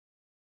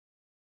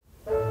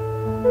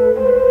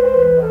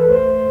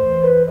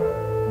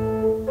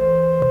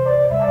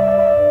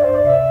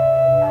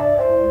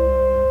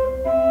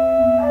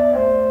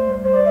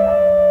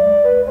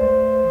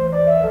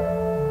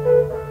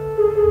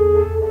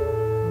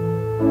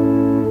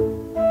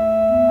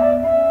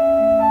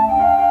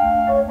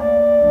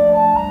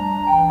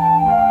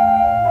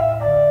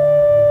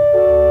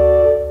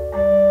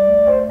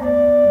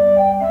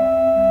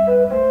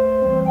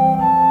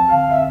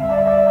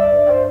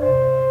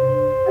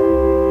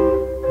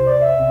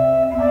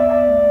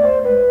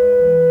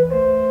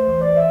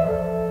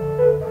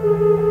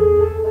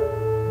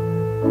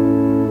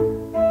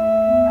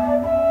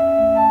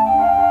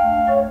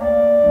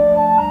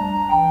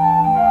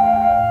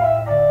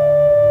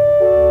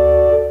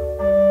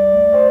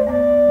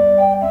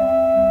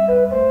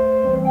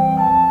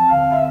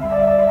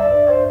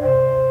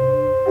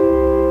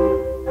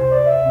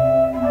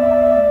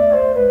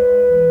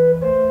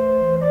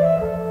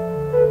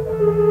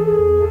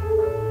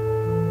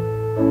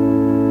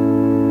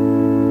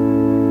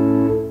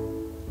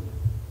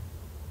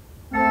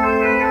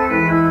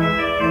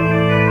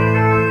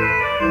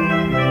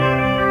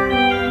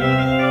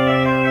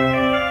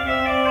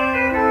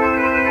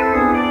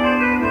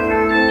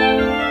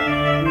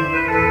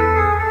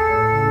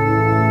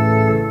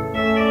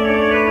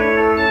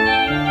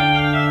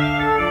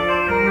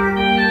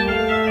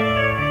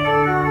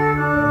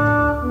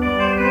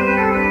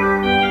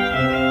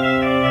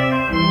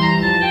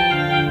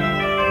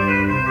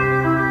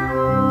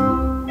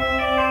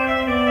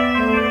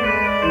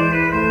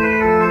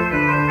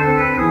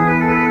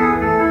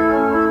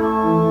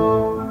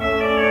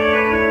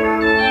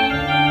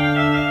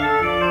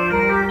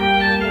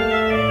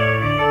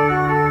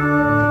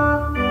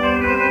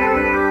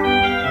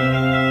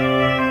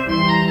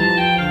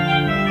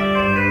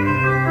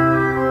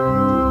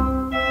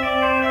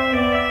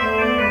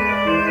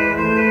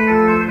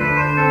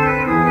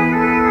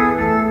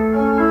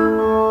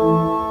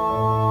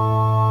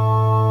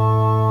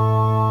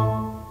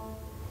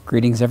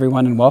Greetings,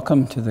 everyone, and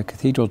welcome to the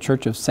Cathedral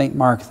Church of St.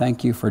 Mark.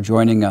 Thank you for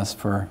joining us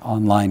for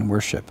online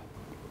worship.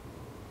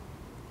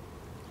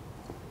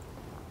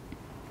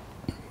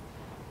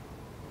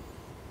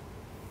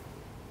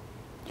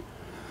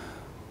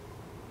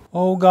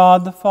 O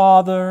God the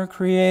Father,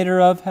 creator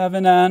of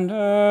heaven and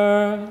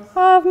earth,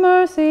 have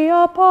mercy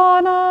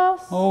upon us.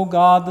 O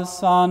God the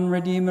Son,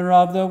 redeemer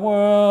of the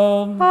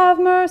world, have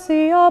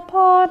mercy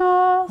upon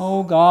us.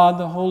 O God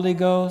the Holy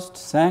Ghost,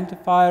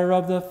 sanctifier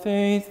of the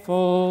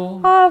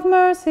faithful, have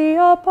mercy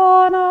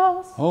upon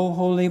us. O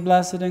holy,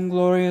 blessed, and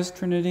glorious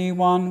Trinity,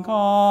 one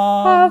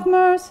God, have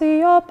mercy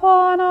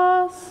upon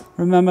us.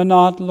 Remember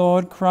not,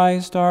 Lord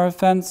Christ, our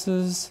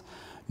offenses,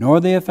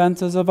 nor the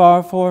offenses of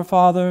our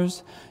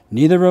forefathers,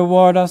 neither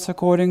reward us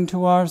according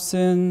to our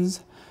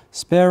sins.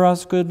 Spare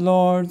us, good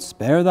Lord,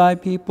 spare thy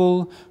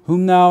people,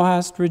 whom thou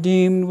hast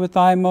redeemed with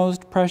thy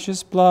most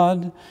precious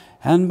blood,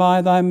 and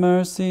by thy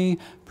mercy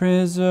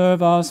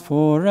preserve us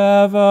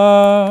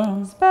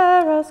forever.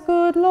 Spare us,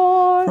 good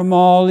Lord, from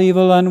all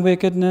evil and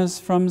wickedness,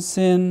 from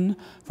sin,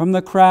 from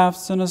the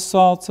crafts and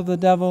assaults of the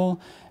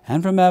devil,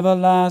 and from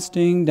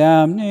everlasting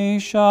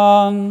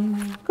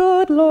damnation.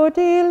 Good Lord,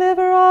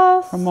 deliver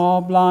us from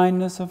all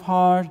blindness of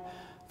heart,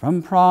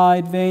 from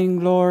pride,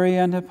 vainglory,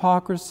 and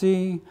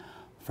hypocrisy,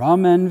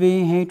 from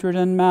envy, hatred,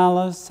 and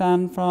malice,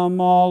 and from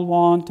all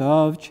want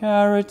of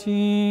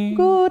charity.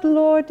 Good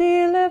Lord,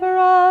 deliver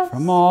us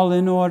from all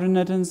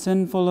inordinate and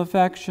sinful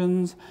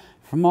affections,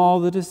 from all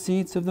the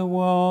deceits of the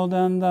world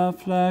and the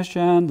flesh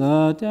and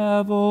the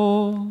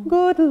devil.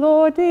 Good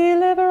Lord,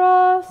 deliver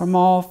us from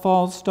all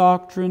false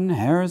doctrine,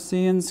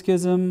 heresy, and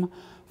schism,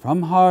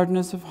 from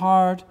hardness of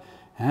heart,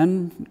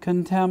 and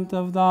contempt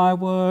of thy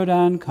word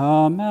and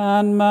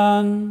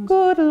commandment.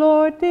 Good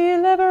Lord,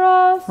 deliver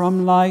us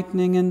from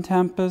lightning and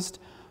tempest,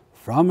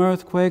 from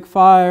earthquake,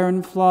 fire,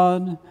 and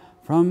flood,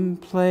 from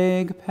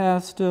plague,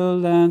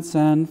 pestilence,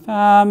 and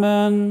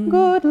famine.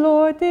 Good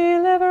Lord,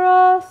 deliver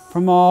us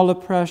from all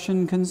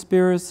oppression,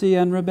 conspiracy,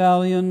 and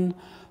rebellion,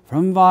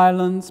 from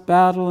violence,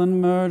 battle, and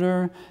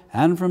murder,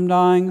 and from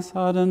dying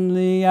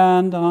suddenly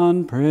and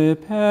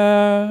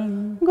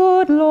unprepared.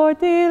 Good Lord,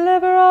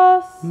 deliver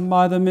us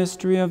by the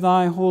mystery of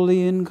thy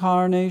holy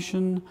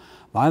incarnation,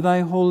 by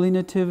thy holy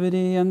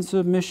nativity and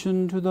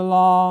submission to the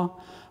law,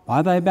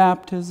 by thy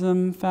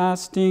baptism,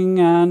 fasting,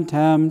 and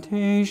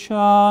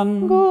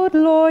temptation. Good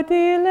Lord,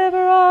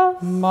 deliver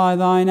us by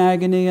thine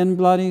agony and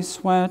bloody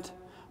sweat,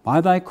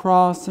 by thy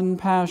cross and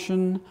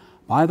passion,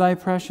 by thy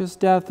precious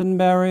death and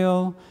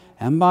burial,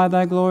 and by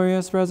thy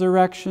glorious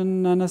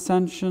resurrection and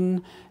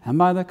ascension, and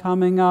by the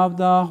coming of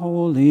the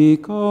Holy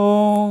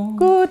Ghost.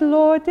 Good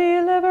Lord,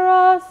 deliver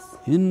us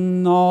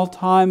in all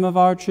time of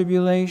our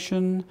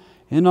tribulation,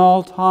 in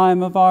all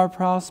time of our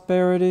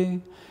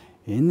prosperity,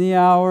 in the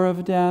hour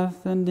of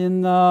death, and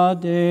in the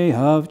day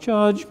of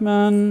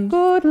judgment.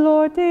 Good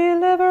Lord,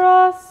 deliver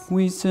us.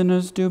 We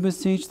sinners do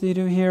beseech thee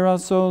to hear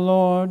us, O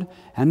Lord,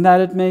 and that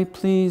it may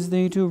please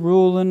thee to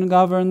rule and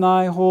govern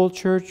thy whole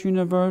Church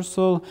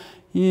universal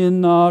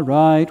in the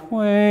right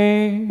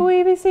way.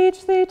 We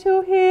beseech thee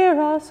to hear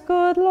us,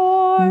 good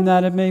Lord, and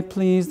that it may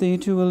please thee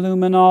to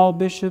illumine all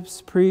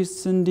bishops,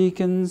 priests, and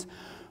deacons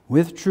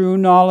with true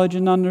knowledge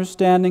and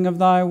understanding of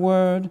thy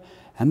word,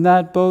 and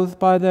that both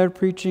by their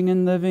preaching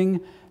and living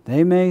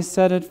they may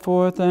set it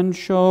forth and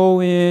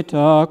show it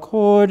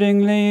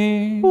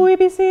accordingly. We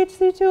beseech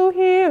thee to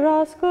hear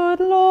us, good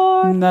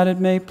Lord, and that it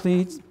may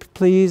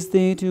please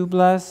thee to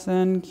bless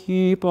and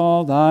keep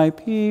all thy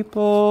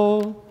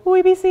people.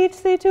 We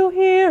beseech thee to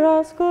hear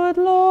us, good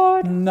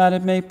Lord, and that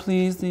it may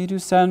please thee to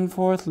send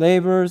forth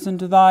laborers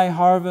into thy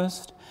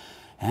harvest,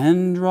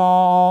 and draw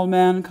all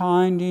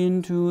mankind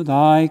into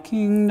thy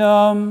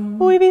kingdom.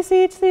 We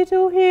beseech thee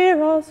to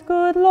hear us,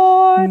 good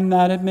Lord, and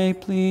that it may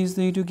please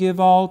thee to give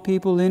all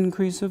people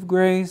increase of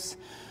grace,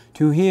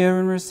 to hear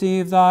and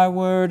receive thy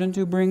word, and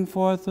to bring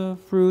forth the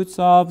fruits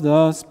of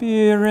the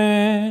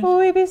Spirit.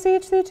 We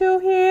beseech thee to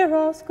hear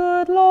us,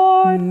 good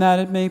Lord, and that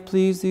it may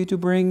please thee to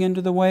bring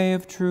into the way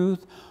of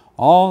truth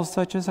all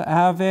such as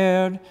have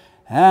erred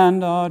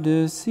and are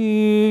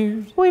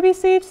deceived. We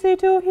beseech thee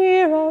to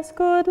hear us,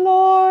 good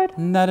Lord,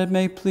 and that it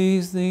may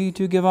please thee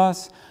to give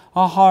us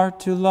a heart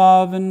to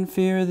love and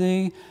fear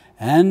thee,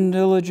 and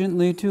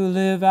diligently to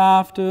live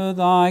after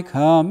thy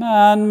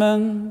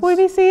commandments. We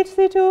beseech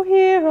thee to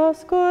hear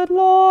us, good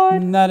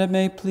Lord, and that it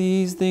may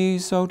please thee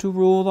so to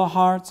rule the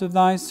hearts of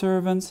thy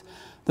servants,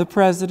 the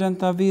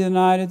President of the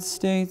United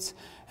States,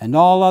 and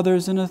all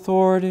others in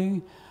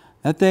authority,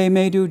 that they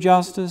may do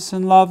justice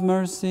and love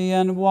mercy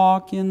and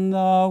walk in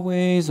the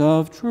ways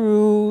of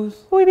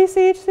truth. We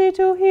beseech thee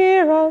to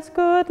hear us,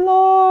 good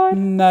Lord,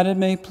 and that it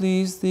may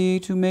please thee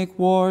to make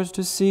wars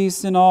to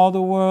cease in all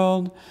the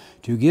world,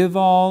 to give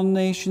all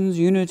nations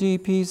unity,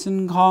 peace,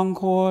 and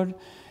concord,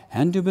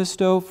 and to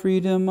bestow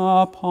freedom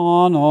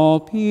upon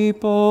all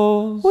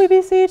peoples. We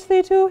beseech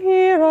thee to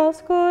hear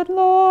us, good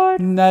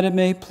Lord, and that it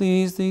may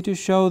please thee to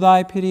show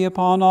thy pity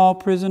upon all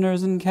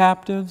prisoners and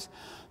captives,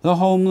 the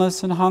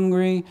homeless and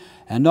hungry,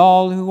 and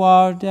all who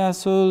are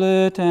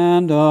desolate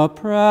and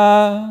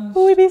oppressed.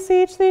 We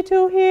beseech thee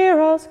to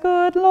hear us,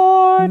 good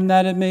Lord.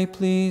 That it may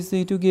please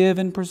thee to give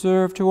and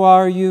preserve to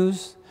our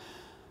use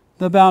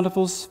the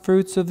bountiful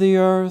fruits of the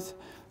earth,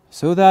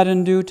 so that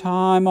in due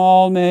time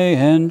all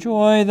may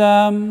enjoy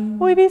them.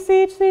 We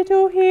beseech thee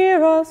to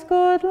hear us,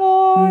 good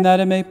Lord. That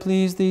it may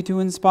please thee to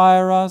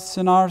inspire us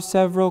in our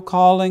several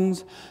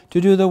callings to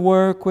do the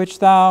work which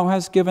thou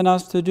hast given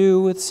us to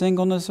do with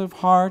singleness of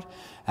heart,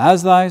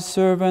 as thy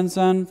servants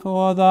and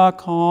for the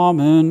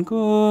common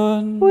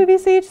good. We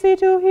beseech thee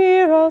to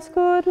hear us,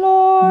 good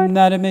Lord.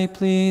 That it may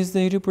please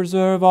thee to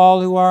preserve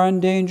all who are in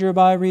danger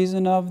by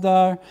reason of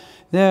their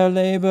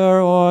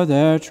labor or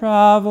their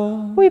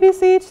travel. We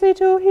beseech thee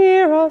to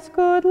hear us,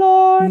 good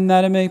Lord.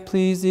 That it may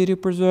please thee to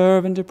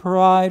preserve and to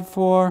provide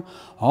for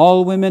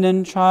all women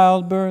in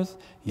childbirth,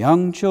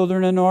 young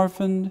children and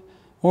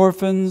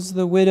orphans,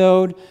 the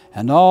widowed,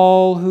 and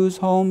all whose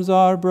homes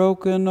are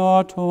broken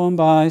or torn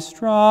by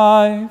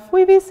strife.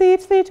 We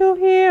beseech thee to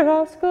hear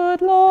us,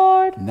 good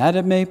Lord. That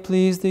it may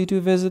please thee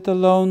to visit the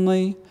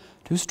lonely,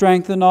 to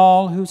strengthen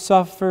all who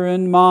suffer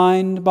in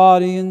mind,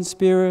 body, and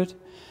spirit,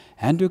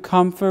 and to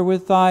comfort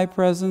with thy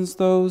presence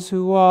those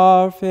who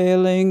are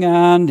failing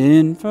and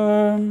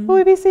infirm.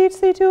 We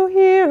beseech thee to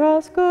hear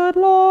us, good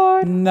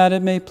Lord. That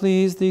it may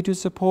please thee to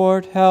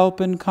support, help,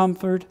 and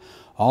comfort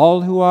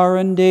all who are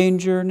in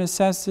danger,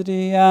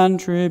 necessity, and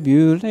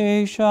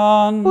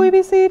tribulation. We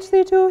beseech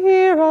thee to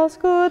hear us,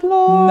 good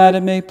Lord. That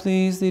it may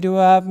please thee to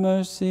have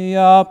mercy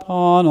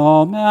upon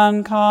all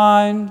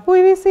mankind.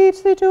 We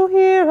beseech thee to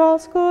hear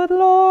us, good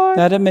Lord.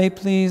 That it may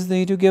please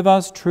thee to give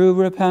us true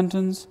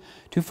repentance,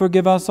 to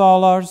forgive us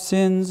all our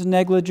sins,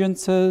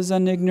 negligences,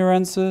 and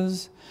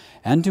ignorances,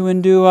 and to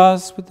endue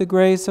us with the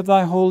grace of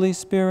thy Holy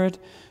Spirit,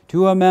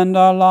 to amend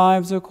our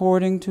lives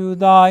according to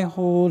thy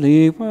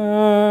holy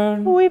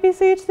word. We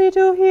beseech thee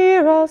to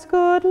hear us,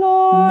 good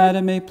Lord. That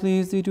it may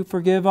please thee to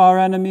forgive our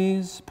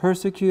enemies,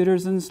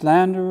 persecutors, and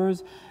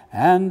slanderers,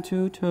 and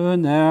to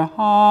turn their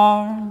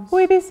hearts.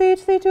 We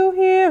beseech thee to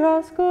hear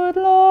us, good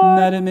Lord.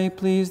 That it may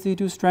please thee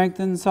to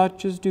strengthen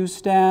such as do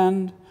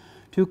stand,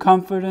 to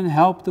comfort and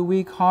help the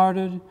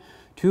weak-hearted,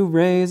 to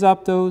raise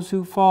up those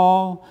who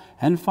fall,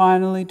 and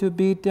finally to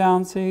beat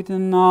down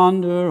Satan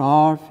under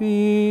our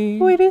feet.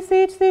 We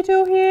beseech thee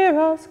to hear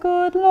us,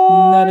 good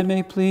Lord. That it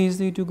may please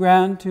thee to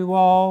grant to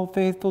all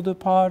faithful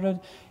departed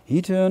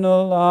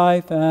eternal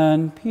life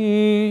and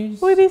peace.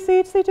 We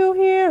beseech thee to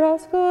hear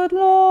us, good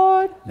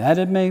Lord. That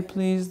it may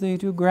please thee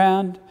to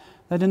grant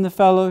that in the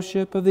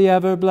fellowship of the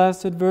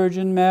ever-blessed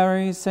Virgin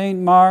Mary,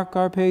 Saint Mark,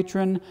 our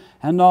patron,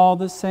 and all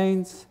the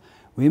saints,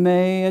 we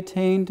may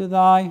attain to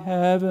thy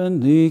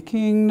heavenly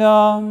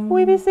kingdom.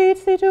 We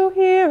beseech thee to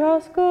hear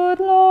us,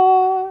 good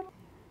Lord.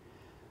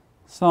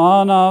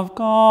 Son of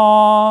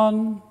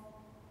God,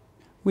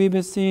 we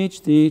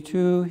beseech thee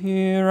to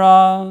hear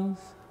us.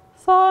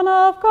 Son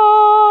of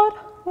God,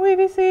 we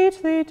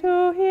beseech thee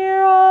to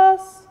hear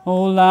us.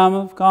 O Lamb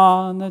of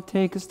God, that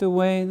takest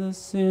away the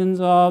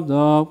sins of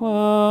the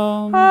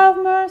world, have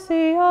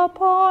mercy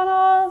upon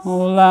us.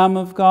 O Lamb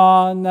of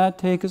God, that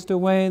takest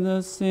away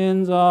the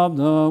sins of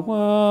the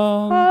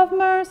world, have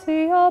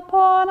mercy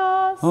upon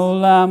us. O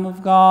Lamb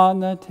of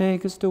God, that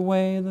takest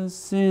away the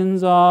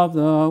sins of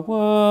the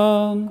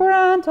world,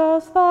 grant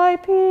us thy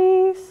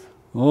peace.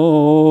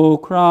 O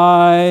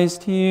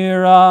Christ,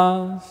 hear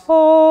us.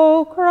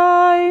 O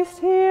Christ,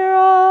 hear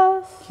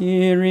us.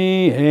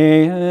 Kyrie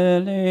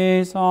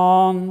eleison.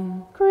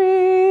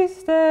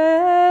 Christe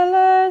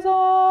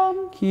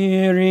eleison.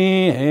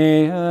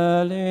 Kyrie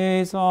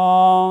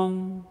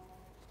eleison.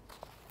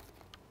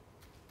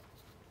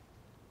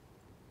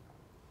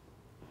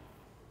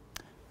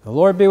 The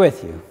Lord be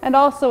with you. And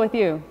also with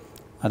you.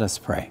 Let us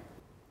pray.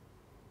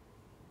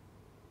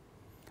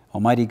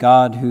 Almighty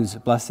God, whose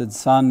blessed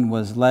Son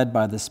was led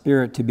by the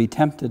Spirit to be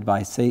tempted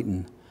by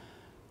Satan,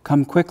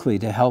 come quickly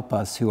to help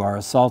us who are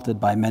assaulted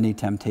by many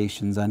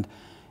temptations, and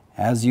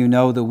as you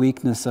know the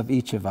weakness of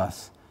each of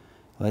us,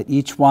 let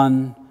each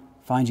one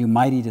find you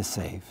mighty to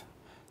save.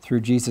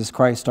 Through Jesus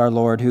Christ our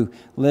Lord, who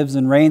lives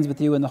and reigns with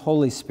you in the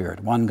Holy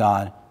Spirit, one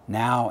God,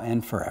 now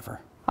and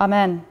forever.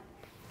 Amen.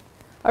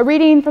 A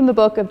reading from the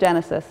book of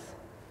Genesis.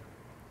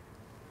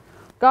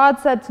 God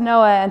said to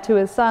Noah and to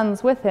his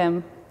sons with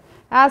him,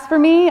 "As for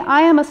me, I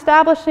am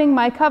establishing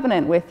my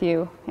covenant with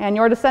you and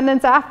your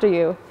descendants after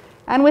you,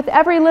 and with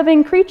every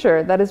living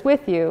creature that is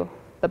with you,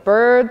 the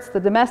birds, the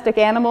domestic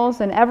animals,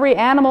 and every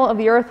animal of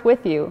the earth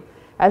with you,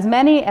 as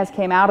many as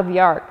came out of the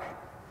ark.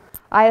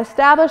 I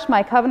establish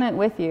my covenant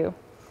with you,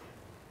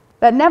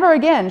 that never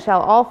again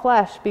shall all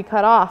flesh be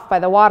cut off by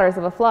the waters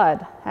of a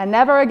flood, and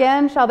never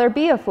again shall there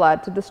be a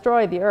flood to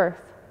destroy the earth."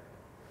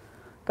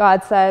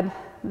 God said,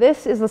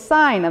 "This is the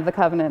sign of the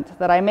covenant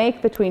that I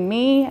make between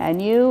me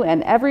and you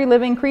and every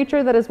living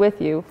creature that is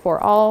with you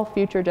for all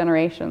future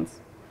generations.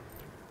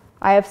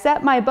 I have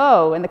set my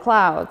bow in the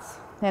clouds,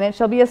 and it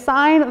shall be a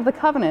sign of the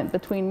covenant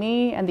between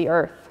me and the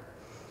earth.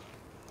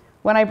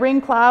 When I bring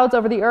clouds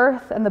over the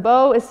earth and the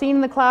bow is seen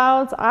in the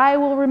clouds, I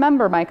will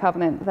remember my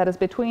covenant that is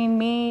between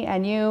me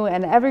and you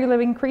and every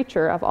living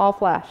creature of all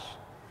flesh.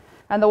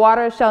 And the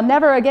waters shall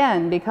never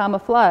again become a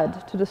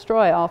flood to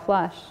destroy all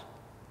flesh.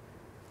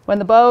 When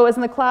the bow is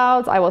in the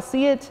clouds, I will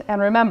see it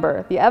and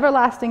remember the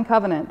everlasting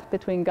covenant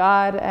between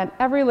God and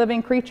every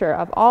living creature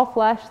of all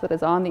flesh that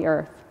is on the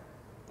earth.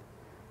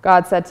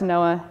 God said to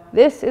Noah,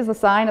 "This is the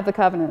sign of the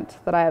covenant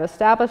that I have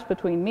established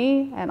between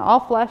me and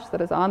all flesh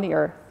that is on the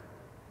earth."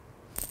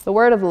 The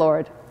word of the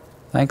Lord.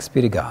 Thanks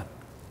be to God.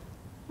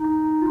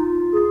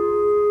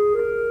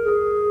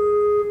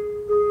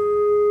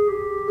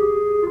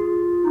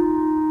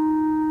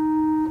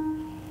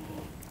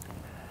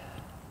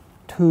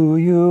 To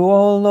you,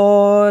 O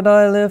Lord,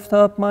 I lift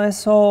up my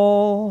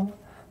soul.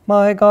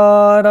 My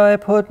God, I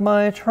put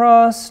my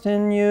trust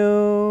in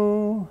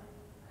you.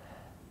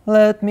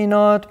 Let me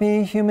not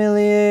be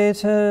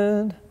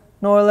humiliated,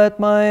 nor let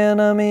my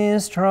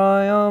enemies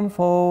triumph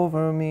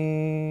over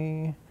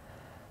me.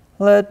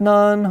 Let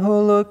none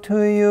who look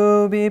to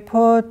you be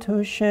put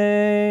to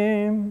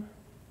shame.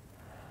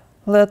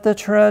 Let the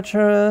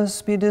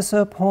treacherous be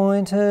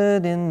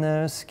disappointed in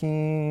their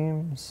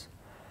schemes.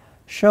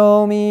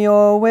 Show me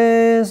your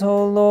ways,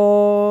 O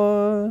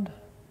Lord,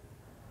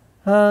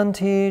 and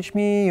teach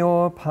me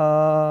your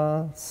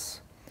paths.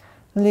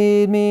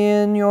 Lead me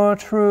in your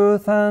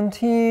truth and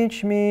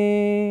teach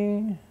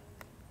me.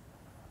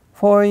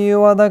 For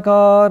you are the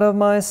God of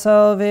my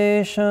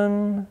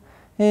salvation.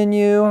 In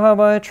you have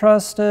I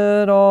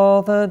trusted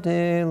all the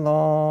day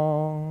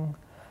long.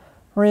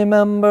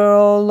 Remember,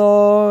 O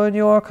Lord,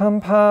 your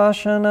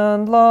compassion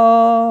and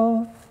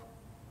love,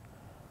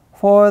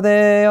 for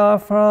they are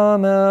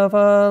from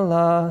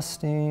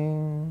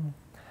everlasting.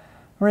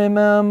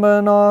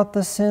 Remember not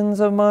the sins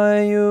of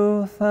my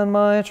youth and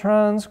my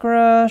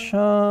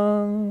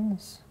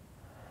transgressions.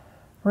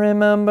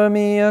 Remember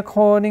me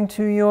according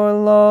to your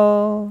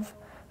love,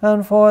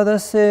 and for the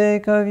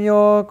sake of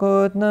your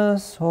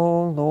goodness,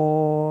 O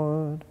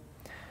Lord.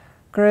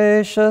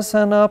 Gracious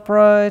and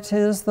upright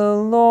is the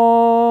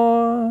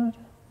Lord.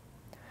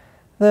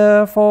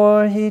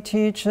 Therefore he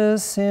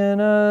teaches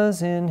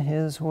sinners in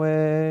his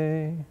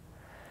way.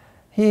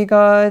 He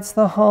guides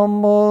the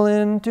humble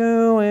in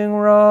doing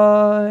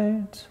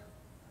right,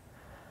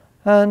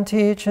 and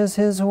teaches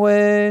his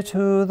way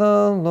to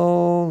the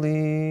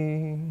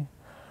lowly.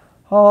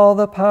 All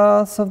the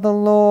paths of the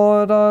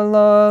Lord are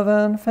love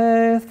and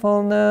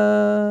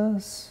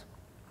faithfulness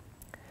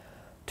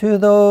to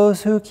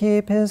those who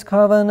keep his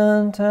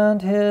covenant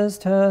and his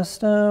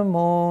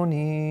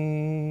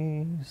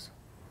testimonies.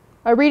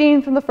 A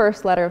reading from the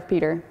first letter of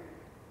Peter.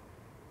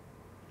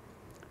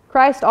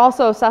 Christ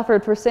also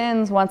suffered for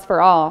sins once for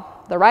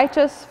all, the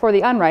righteous for the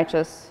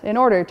unrighteous, in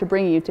order to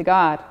bring you to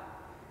God.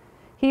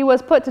 He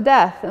was put to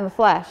death in the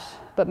flesh,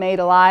 but made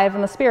alive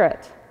in the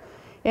Spirit,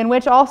 in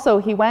which also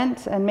he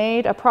went and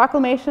made a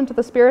proclamation to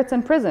the spirits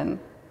in prison,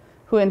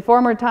 who in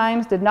former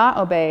times did not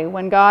obey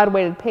when God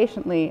waited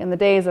patiently in the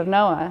days of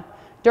Noah,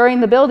 during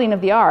the building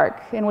of the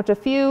ark, in which a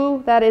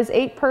few, that is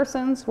 8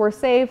 persons, were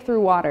saved through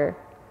water.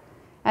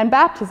 And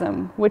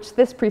baptism, which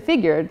this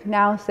prefigured,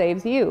 now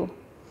saves you,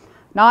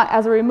 not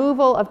as a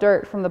removal of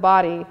dirt from the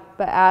body,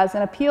 but as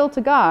an appeal to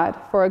God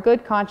for a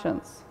good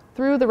conscience,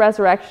 through the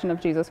resurrection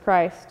of Jesus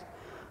Christ,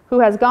 who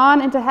has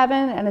gone into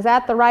heaven and is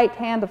at the right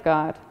hand of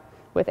God,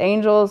 with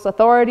angels,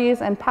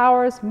 authorities, and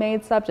powers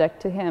made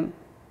subject to him.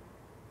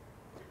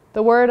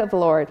 The word of the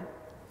Lord.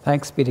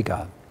 Thanks be to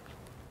God.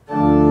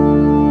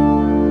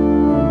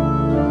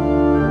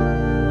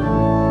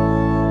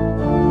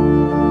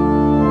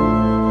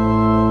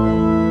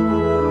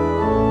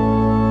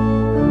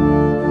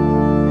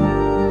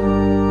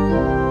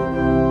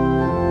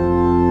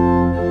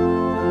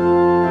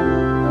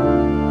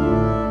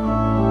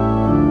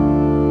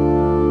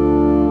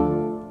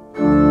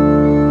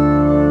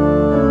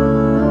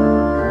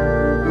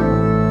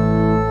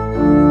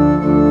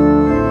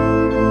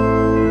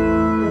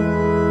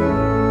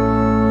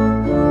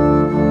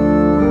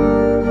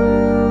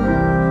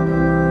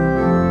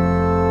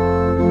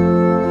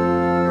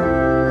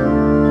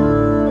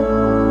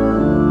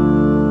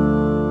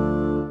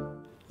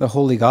 The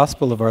Holy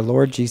Gospel of our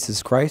Lord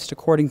Jesus Christ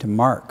according to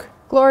Mark.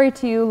 Glory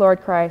to you, Lord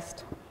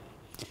Christ.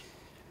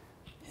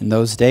 In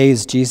those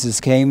days, Jesus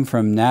came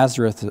from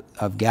Nazareth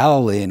of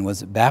Galilee and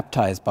was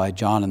baptized by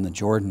John in the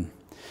Jordan.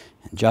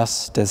 And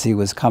just as he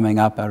was coming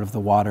up out of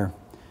the water,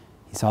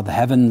 he saw the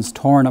heavens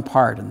torn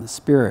apart and the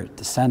Spirit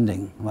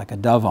descending like a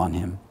dove on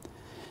him.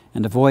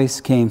 And a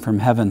voice came from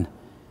heaven,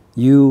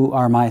 "You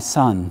are my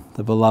Son,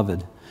 the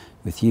beloved.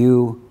 With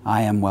you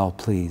I am well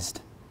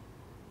pleased."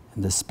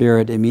 And the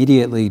Spirit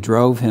immediately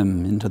drove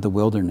him into the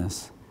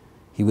wilderness.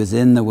 He was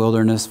in the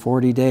wilderness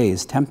 40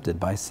 days, tempted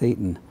by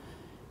Satan,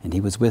 and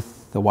he was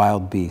with the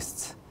wild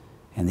beasts,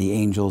 and the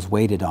angels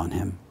waited on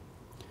him.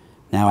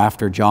 Now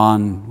after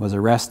John was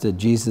arrested,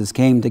 Jesus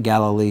came to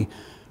Galilee,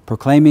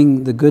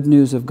 proclaiming the good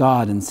news of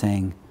God and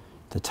saying,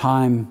 "The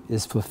time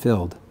is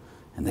fulfilled,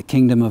 and the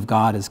kingdom of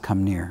God has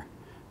come near.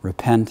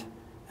 Repent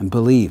and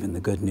believe in the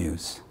good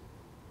news."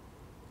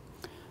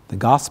 The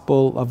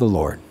Gospel of the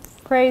Lord.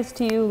 Praise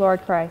to you,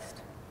 Lord Christ.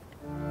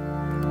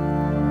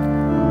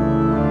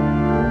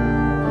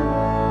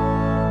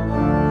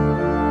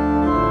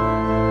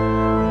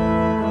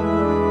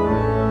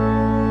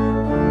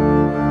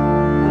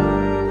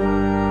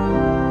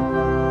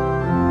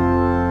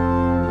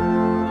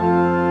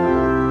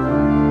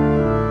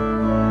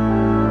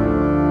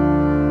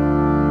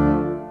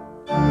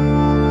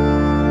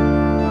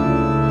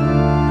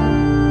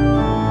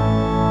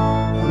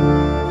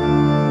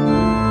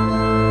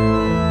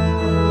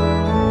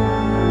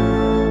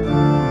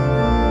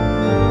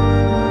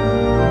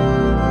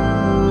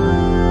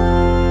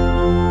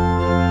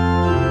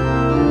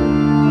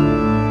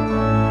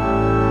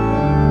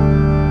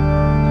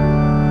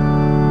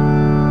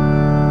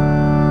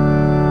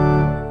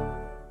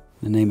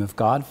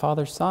 God,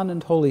 Father, Son,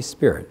 and Holy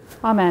Spirit.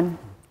 Amen.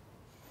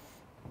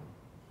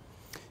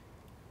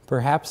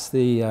 Perhaps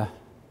the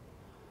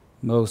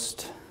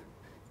most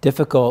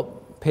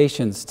difficult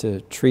patients to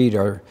treat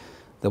are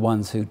the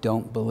ones who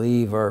don't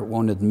believe or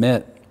won't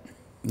admit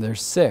they're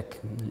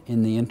sick.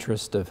 In the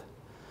interest of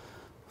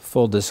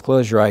full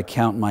disclosure, I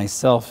count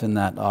myself in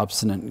that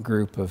obstinate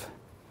group of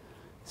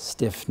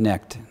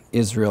stiff-necked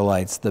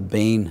Israelites, the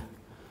bane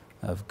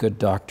of good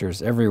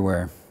doctors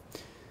everywhere.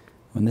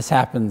 When this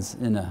happens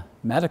in a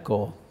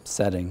medical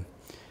setting,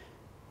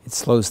 it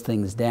slows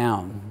things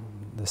down.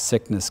 The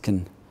sickness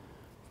can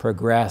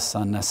progress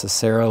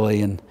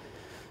unnecessarily and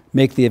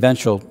make the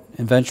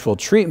eventual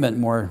treatment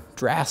more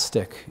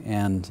drastic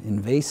and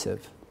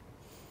invasive.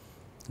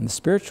 And the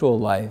spiritual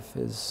life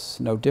is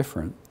no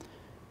different.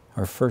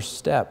 Our first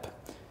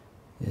step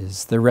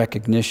is the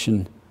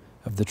recognition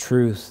of the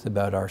truth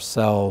about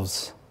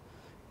ourselves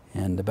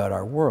and about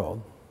our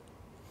world.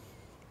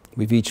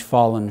 We've each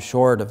fallen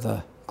short of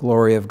the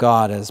glory of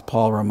God, as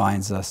Paul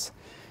reminds us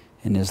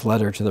in his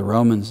letter to the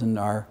Romans, and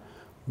our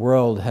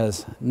world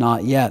has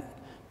not yet,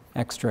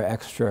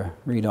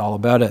 read all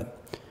about it,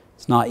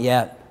 it's not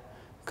yet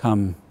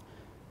come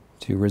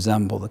to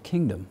resemble the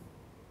kingdom.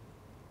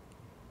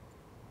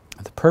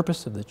 The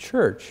purpose of the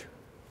church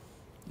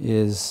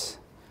is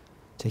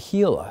to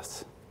heal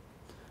us,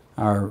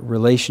 our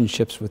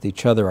relationships with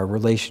each other, our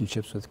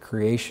relationships with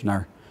creation,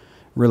 our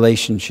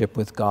relationship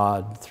with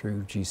God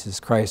through Jesus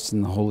Christ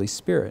and the Holy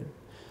Spirit.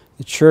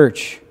 The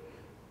church,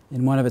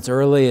 in one of its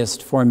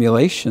earliest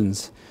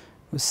formulations,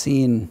 was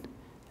seen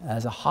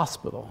as a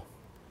hospital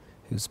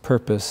whose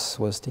purpose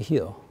was to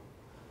heal.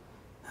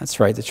 That's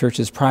right, the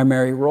church's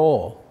primary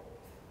role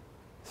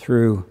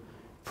through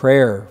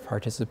prayer,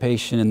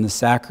 participation in the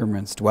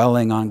sacraments,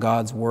 dwelling on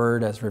God's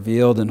word as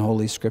revealed in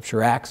Holy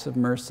Scripture, acts of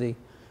mercy,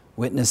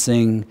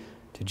 witnessing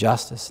to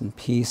justice and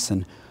peace,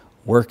 and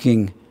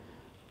working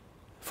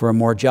for a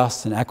more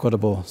just and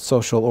equitable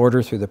social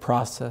order through the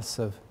process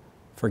of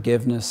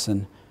forgiveness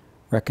and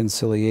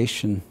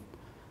reconciliation.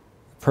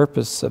 The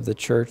purpose of the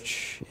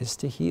church is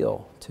to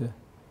heal, to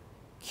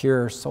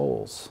cure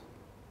souls.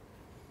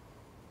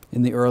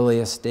 In the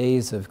earliest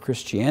days of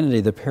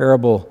Christianity, the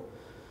parable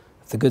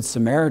of the Good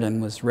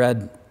Samaritan was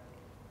read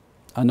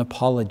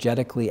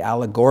unapologetically,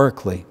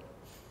 allegorically,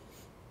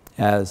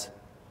 as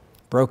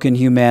broken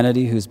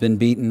humanity who's been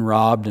beaten,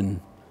 robbed,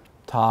 and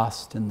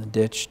tossed in the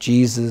ditch.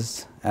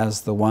 Jesus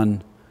as the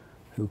one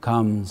who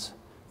comes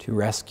to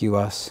rescue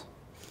us.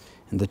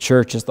 And the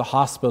church is the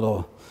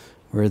hospital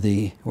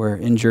where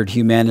injured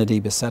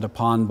humanity beset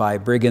upon by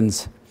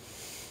brigands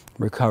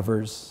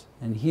recovers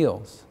and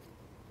heals.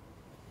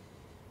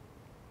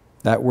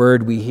 That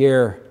word we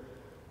hear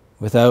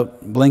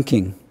without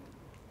blinking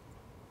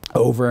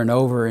over and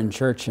over in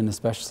church, and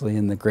especially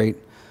in the great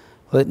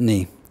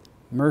litany,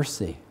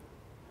 mercy,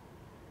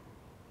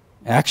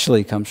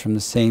 actually comes from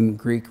the same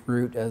Greek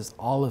root as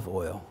olive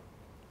oil,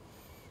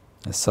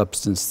 a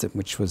substance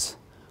which was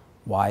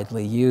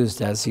widely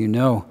used, as you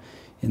know,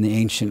 in the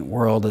ancient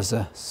world as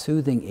a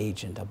soothing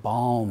agent, a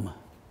balm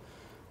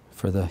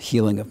for the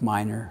healing of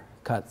minor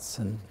cuts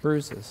and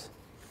bruises.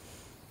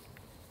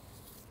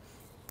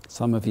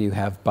 Some of you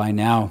have by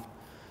now,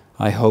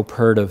 I hope,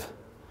 heard of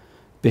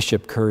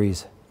Bishop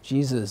Curry's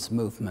Jesus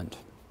movement.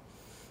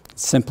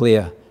 It's simply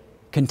a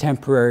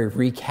contemporary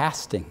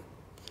recasting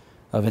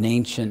of an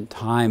ancient,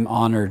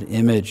 time-honored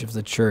image of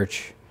the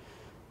church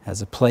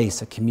as a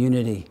place, a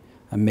community,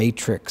 a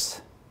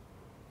matrix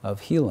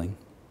of healing.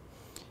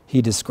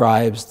 He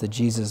describes the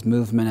Jesus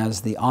movement as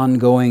the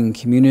ongoing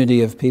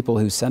community of people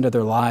who center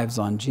their lives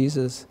on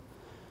Jesus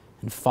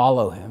and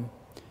follow him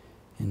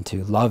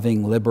into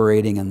loving,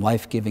 liberating, and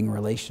life-giving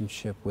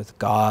relationship with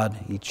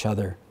God, each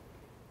other,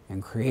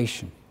 and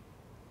creation.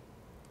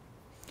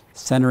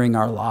 Centering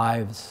our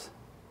lives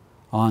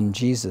on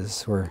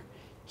Jesus, we're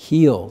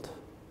healed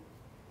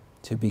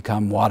to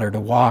become water to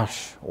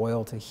wash,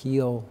 oil to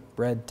heal,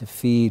 bread to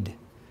feed,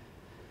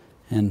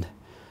 and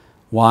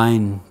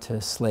wine to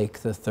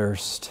slake the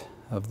thirst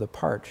of the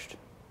parched.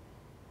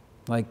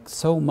 Like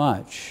so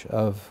much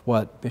of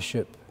what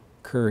Bishop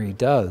Curry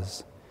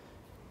does,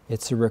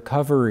 it's a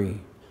recovery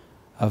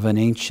of an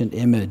ancient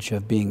image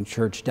of being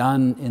church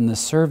done in the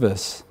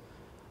service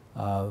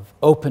of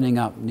opening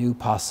up new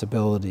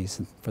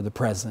possibilities for the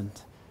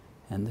present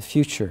and the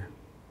future.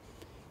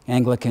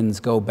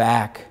 Anglicans go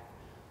back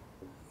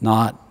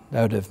not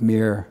out of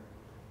mere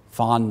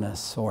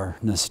fondness or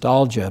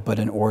nostalgia, but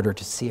in order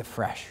to see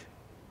afresh,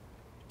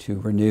 to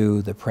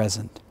renew the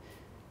present.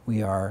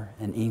 We are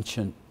an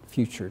ancient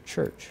future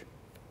church.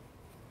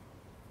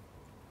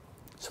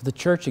 So the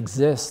church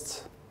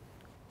exists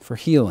for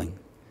healing.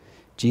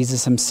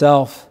 Jesus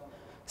himself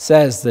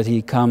says that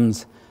he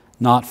comes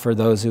not for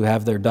those who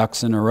have their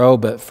ducks in a row,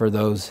 but for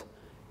those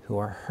who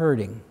are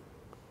hurting,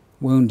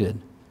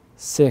 wounded,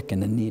 sick,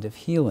 and in need of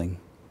healing.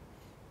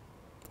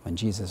 When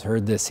Jesus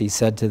heard this, he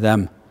said to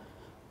them,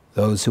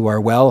 "Those who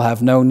are well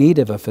have no need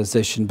of a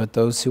physician, but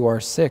those who are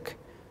sick.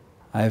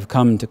 I have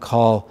come to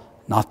call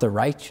not the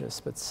righteous,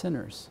 but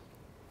sinners."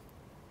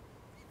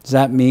 Does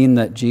that mean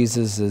that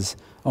Jesus is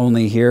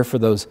only here for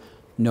those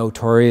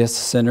notorious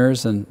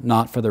sinners and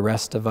not for the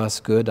rest of us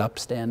good,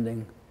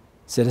 upstanding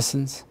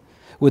citizens?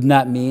 Wouldn't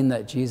that mean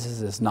that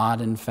Jesus is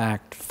not, in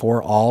fact,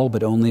 for all,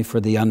 but only for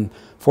the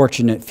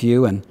unfortunate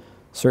few, and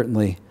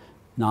certainly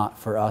not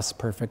for us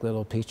perfect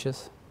little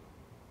peaches?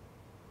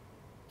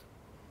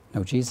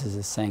 No, Jesus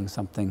is saying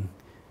something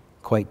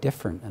quite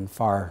different and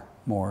far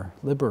more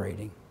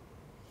liberating.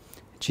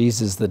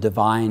 Jesus, the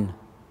divine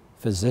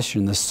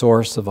physician, the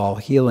source of all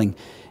healing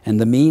and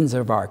the means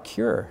of our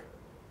cure,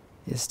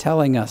 is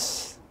telling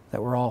us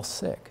that we're all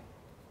sick.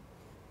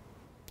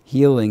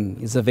 Healing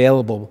is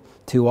available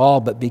to all,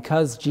 but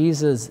because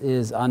Jesus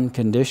is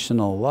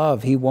unconditional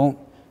love, he won't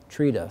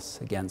treat us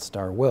against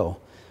our will.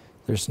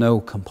 There's no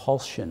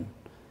compulsion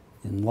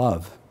in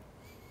love.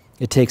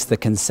 It takes the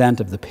consent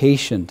of the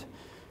patient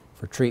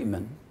for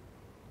treatment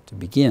to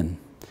begin.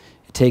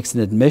 It takes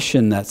an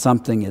admission that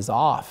something is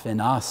off in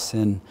us,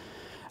 in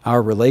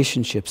our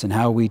relationships, in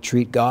how we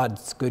treat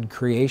God's good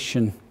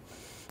creation,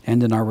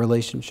 and in our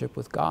relationship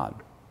with God.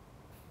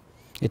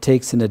 It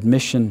takes an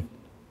admission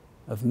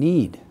of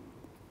need,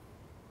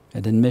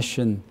 an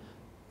admission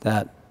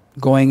that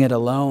going it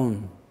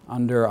alone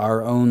under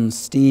our own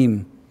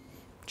steam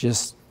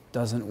just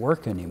doesn't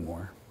work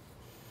anymore.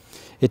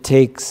 It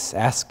takes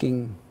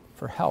asking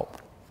for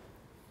help.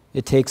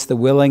 It takes the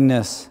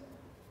willingness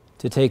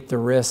to take the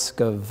risk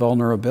of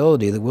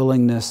vulnerability, the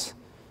willingness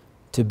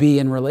to be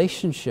in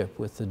relationship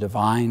with the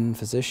divine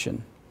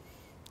physician,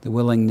 the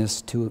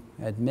willingness to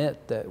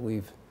admit that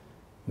we've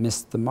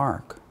missed the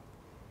mark.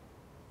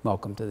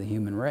 Welcome to the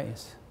human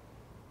race.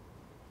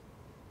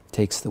 It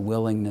takes the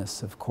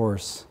willingness, of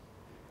course,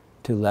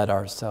 to let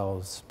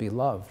ourselves be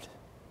loved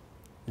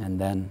and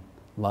then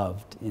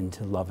loved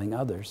into loving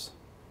others.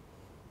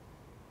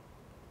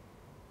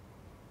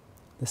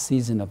 The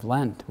season of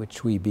Lent,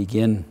 which we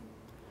begin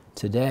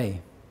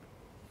today,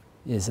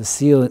 is a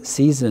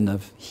season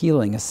of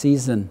healing, a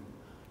season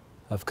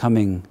of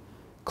coming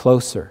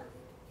closer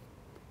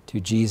to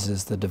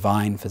Jesus, the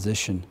divine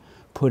physician,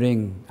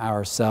 putting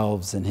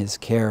ourselves in his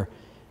care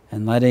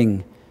and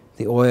letting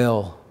the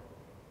oil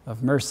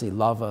of mercy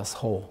love us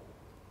whole.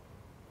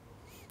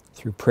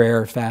 Through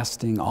prayer,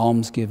 fasting,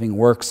 almsgiving,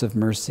 works of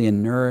mercy,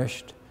 and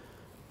nourished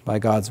by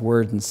God's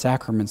word and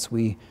sacraments,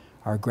 we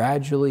are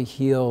gradually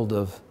healed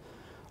of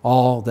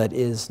all that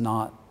is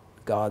not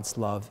God's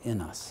love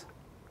in us.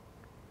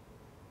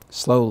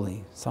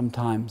 Slowly,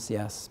 sometimes,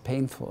 yes,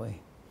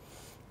 painfully,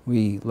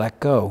 we let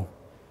go.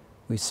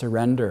 We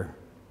surrender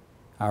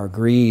our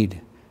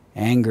greed,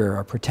 anger,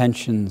 our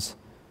pretensions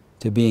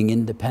to being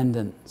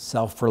independent,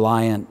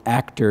 self-reliant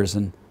actors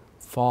and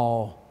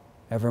fall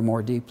ever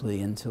more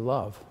deeply into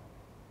love.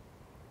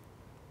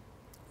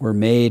 We're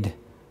made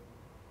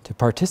to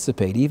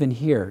participate, even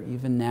here,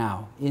 even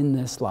now, in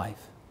this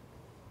life,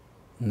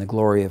 in the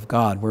glory of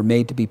God. We're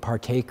made to be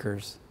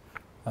partakers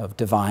of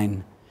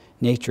divine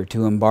nature,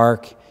 to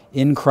embark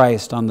in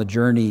Christ on the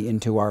journey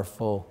into our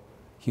full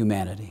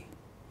humanity.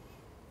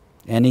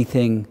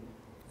 Anything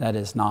that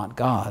is not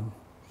God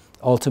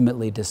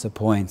ultimately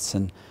disappoints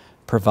and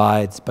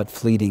provides but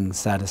fleeting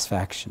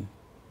satisfaction.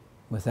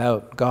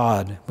 Without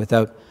God,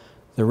 without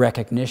the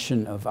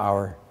recognition of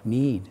our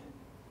need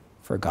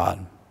for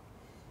God,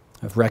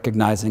 of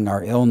recognizing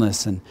our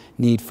illness and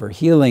need for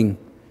healing,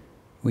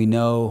 we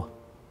know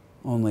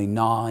only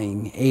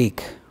gnawing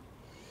ache,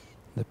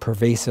 the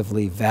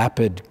pervasively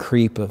vapid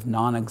creep of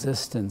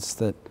non-existence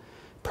that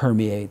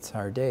permeates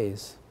our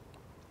days.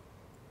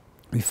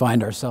 We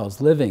find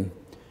ourselves living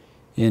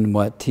in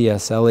what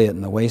T.S. Eliot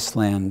in The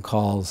Wasteland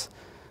calls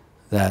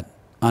that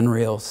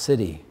unreal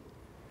city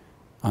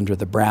under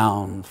the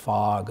brown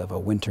fog of a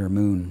winter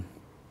moon,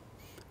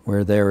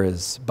 where there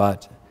is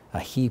but a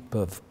heap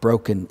of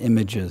broken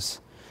images,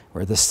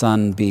 where the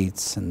sun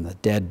beats and the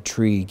dead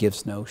tree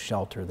gives no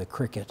shelter, the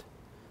cricket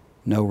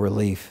no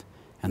relief,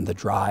 and the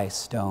dry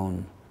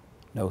stone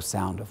no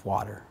sound of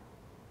water.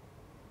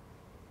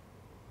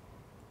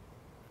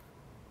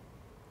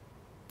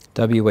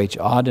 W.H.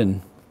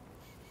 Auden,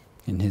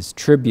 in his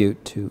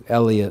tribute to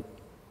Eliot,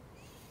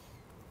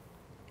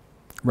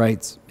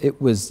 writes,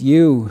 "It was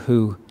you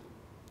who,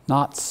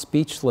 not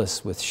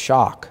speechless with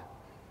shock,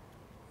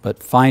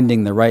 but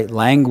finding the right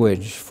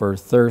language for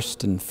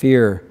thirst and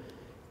fear,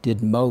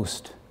 did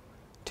most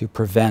to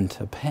prevent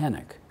a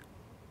panic.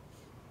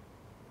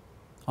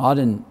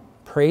 Auden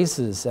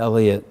praises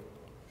Eliot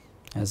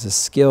as a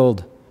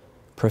skilled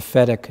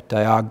prophetic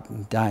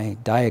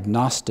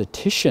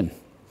diagnostician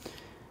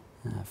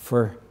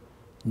for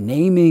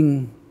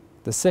naming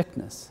the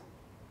sickness,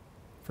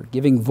 for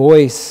giving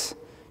voice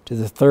to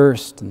the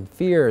thirst and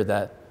fear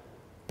that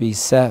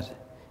beset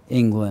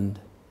England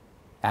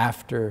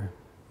after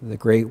the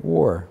Great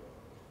War.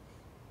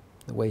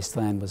 The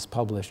Wasteland was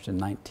published in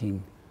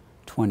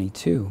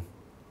 1922.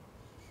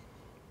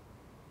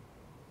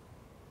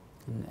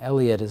 And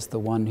Eliot is the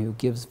one who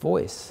gives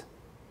voice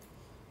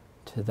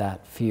to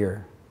that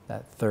fear,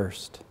 that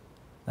thirst,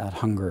 that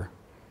hunger.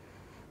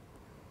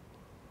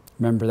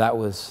 Remember, that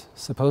was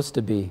supposed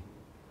to be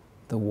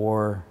the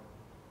war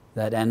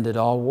that ended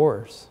all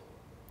wars.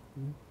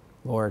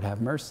 Lord,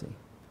 have mercy.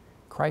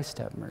 Christ,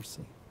 have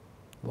mercy.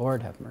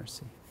 Lord, have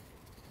mercy.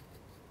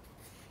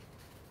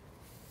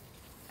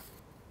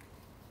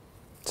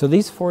 So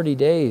these 40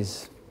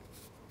 days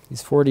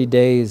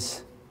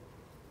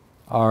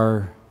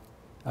are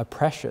a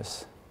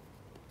precious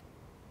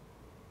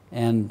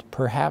and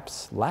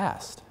perhaps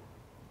last,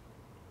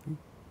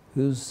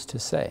 who's to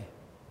say,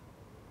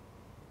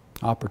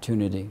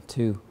 opportunity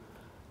to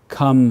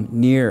come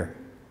near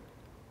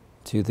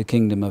to the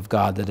kingdom of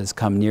God that has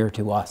come near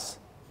to us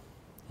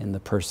in the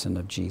person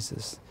of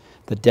Jesus.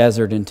 The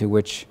desert into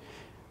which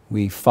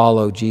we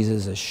follow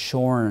Jesus is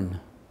shorn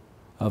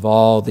of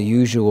all the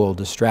usual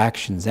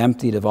distractions,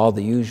 emptied of all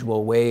the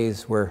usual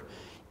ways we're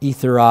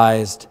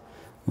etherized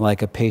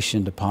like a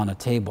patient upon a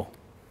table.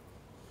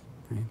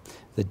 Right?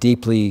 The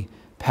deeply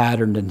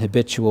patterned and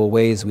habitual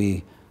ways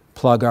we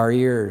plug our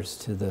ears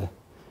to the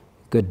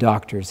good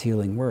doctor's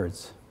healing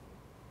words.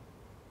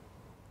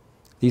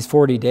 These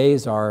 40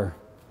 days are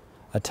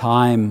a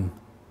time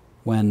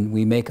when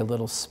we make a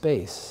little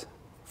space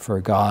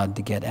for God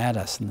to get at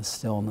us in the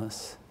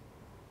stillness,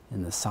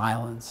 in the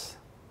silence,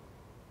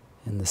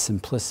 in the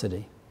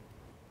simplicity,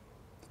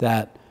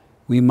 that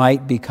we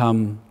might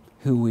become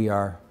who we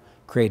are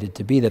created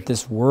to be, that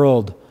this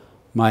world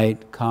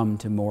might come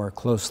to more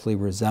closely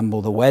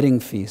resemble the wedding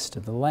feast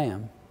of the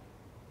Lamb.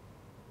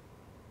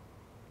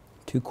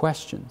 2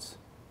 questions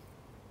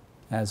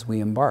as we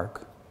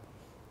embark.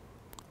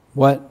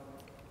 What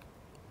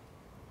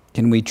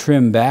can we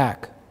trim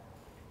back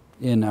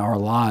in our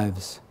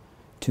lives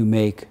to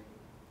make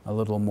a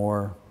little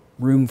more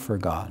room for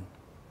God?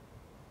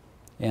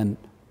 And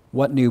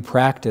what new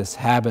practice,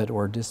 habit,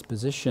 or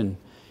disposition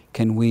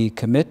can we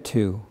commit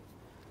to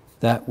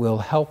that will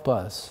help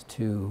us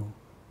to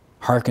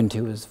hearken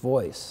to His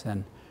voice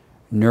and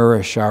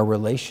nourish our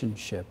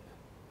relationship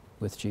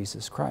with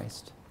Jesus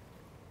Christ?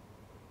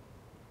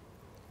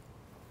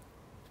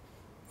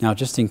 Now,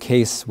 just in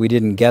case we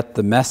didn't get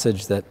the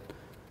message that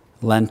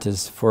Lent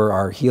is for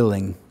our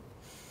healing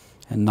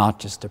and not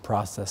just a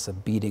process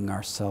of beating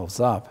ourselves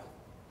up,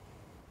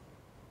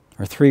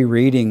 our 3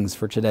 readings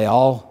for today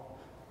all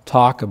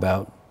talk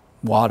about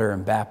water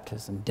and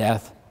baptism,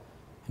 death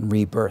and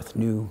rebirth,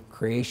 new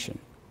creation,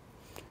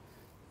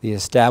 the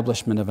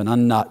establishment of an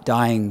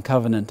undying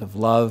covenant of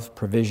love,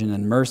 provision,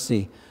 and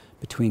mercy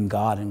between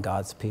God and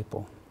God's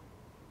people.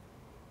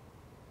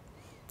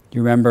 Do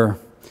you remember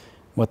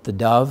what the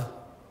dove,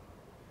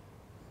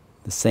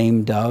 the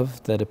same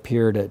dove that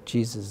appeared at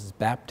Jesus'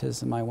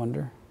 baptism, I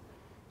wonder?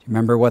 Do you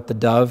remember what the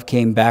dove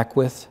came back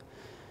with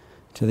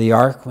to the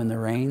ark when the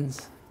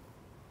rains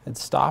had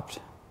stopped?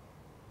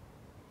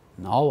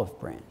 An olive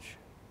branch.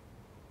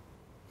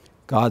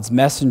 God's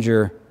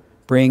messenger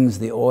brings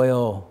the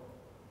oil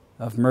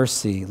of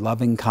mercy,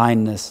 loving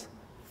kindness,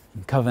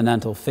 and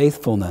covenantal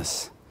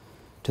faithfulness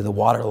to the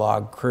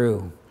waterlogged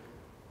crew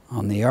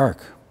on the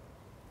ark.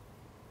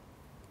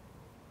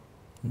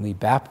 When we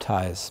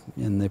baptize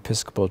in the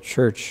Episcopal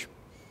Church,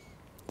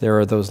 there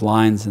are those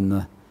lines in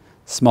the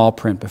small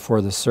print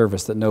before the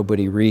service that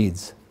nobody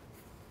reads,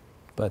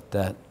 but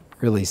that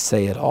really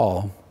say it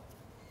all.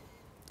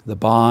 The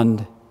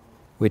bond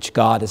which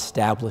God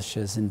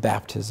establishes in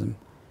baptism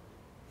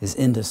is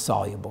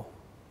indissoluble.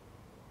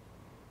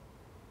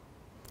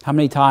 How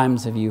many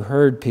times have you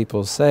heard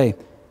people say,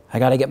 I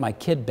got to get my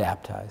kid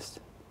baptized?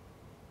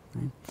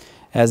 Right?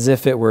 As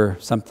if it were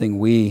something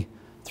we,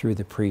 through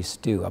the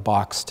priest, do, a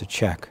box to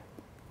check.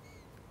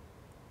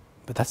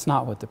 But that's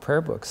not what the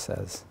prayer book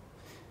says.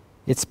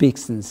 It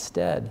speaks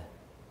instead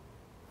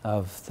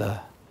of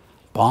the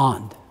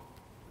bond,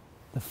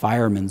 the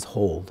fireman's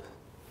hold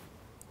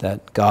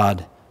that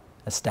God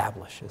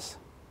establishes.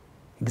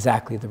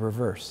 Exactly the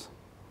reverse.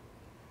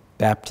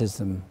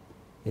 Baptism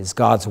is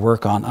God's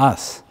work on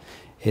us.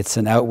 It's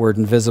an outward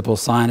and visible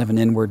sign of an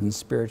inward and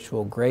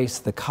spiritual grace,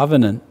 the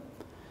covenant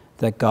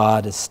that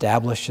God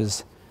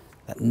establishes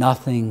that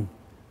nothing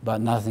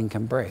but nothing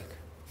can break.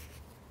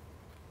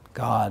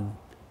 God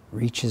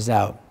reaches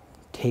out,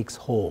 takes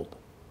hold,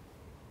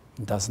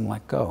 and doesn't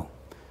let go.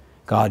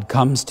 God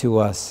comes to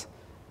us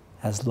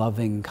as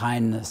loving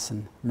kindness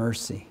and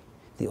mercy,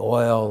 the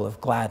oil of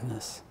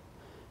gladness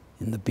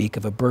in the beak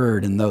of a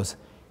bird, in those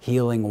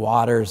healing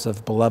waters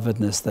of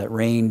belovedness that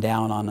rain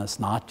down on us,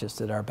 not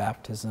just at our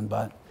baptism,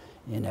 but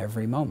in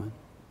every moment.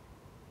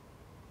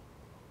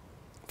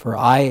 For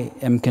I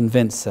am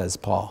convinced, says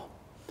Paul,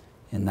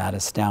 in that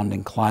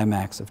astounding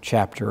climax of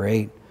chapter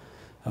 8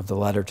 of the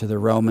letter to the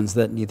Romans,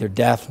 that neither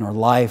death nor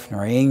life,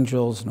 nor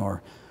angels,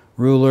 nor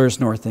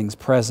rulers, nor things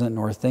present,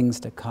 nor things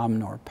to come,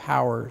 nor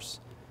powers,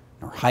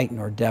 nor height,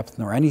 nor depth,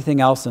 nor anything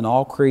else in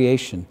all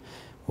creation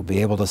will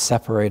be able to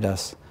separate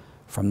us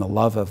from the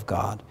love of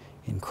God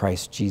in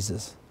Christ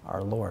Jesus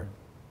our Lord.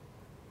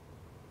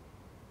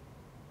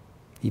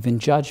 Even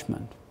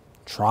judgment,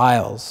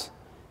 trials,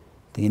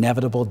 the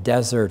inevitable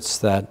deserts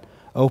that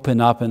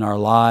open up in our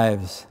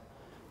lives,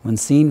 when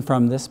seen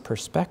from this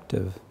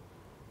perspective,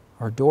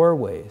 are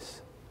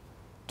doorways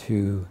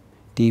to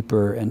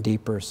deeper and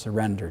deeper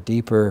surrender,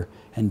 deeper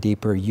and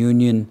deeper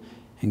union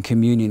and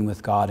communion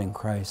with God in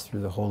Christ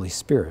through the Holy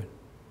Spirit.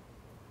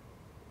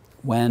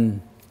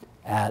 When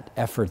at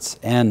effort's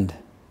end,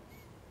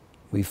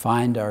 we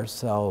find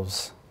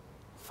ourselves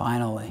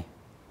finally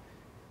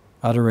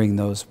uttering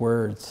those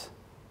words,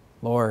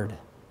 Lord,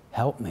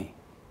 help me.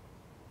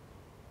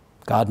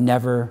 God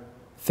never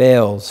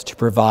fails to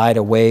provide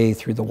a way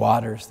through the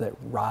waters that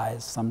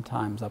rise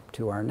sometimes up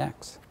to our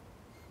necks.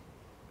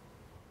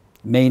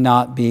 It may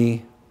not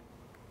be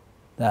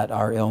that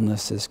our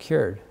illness is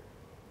cured,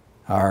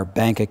 our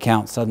bank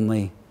account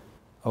suddenly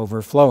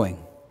overflowing,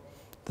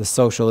 the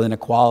social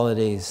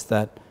inequalities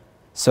that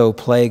so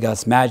plague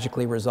us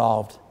magically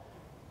resolved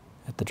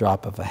at the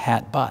drop of a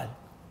hat, but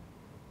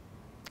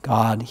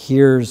God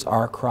hears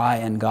our cry,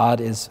 and God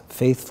is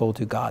faithful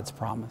to God's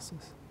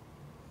promises.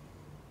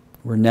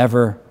 We're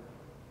never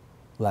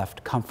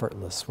left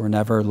comfortless. We're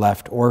never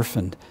left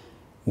orphaned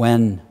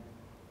when,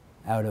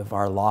 out of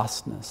our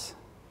lostness,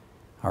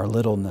 our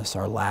littleness,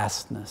 our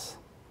lastness,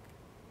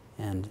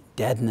 and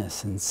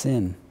deadness and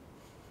sin,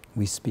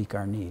 we speak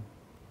our need.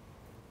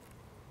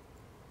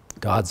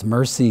 God's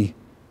mercy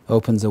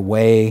opens a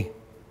way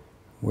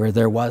where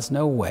there was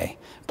no way.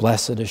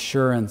 Blessed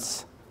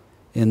assurance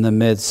in the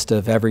midst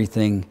of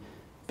everything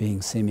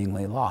being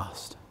seemingly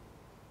lost.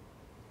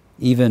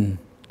 Even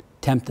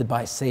tempted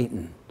by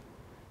Satan,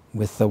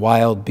 with the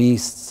wild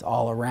beasts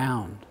all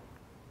around,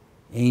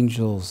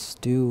 angels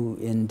do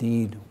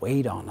indeed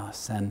wait on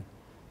us and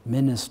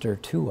minister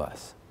to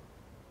us,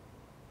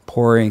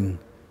 pouring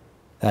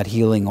that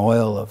healing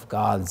oil of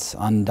God's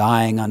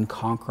undying,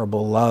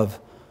 unconquerable love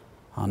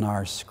on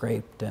our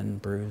scraped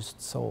and bruised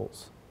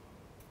souls.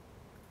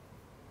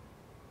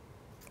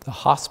 The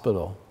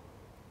hospital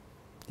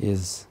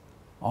is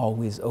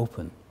always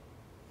open.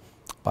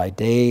 By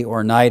day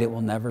or night, it will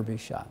never be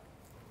shut.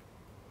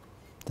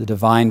 The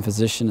divine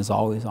physician is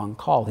always on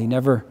call. He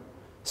never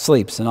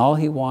sleeps, and all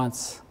he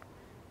wants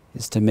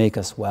is to make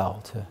us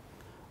well, to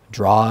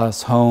draw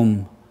us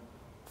home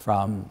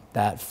from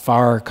that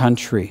far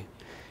country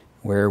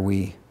where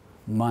we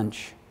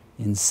munch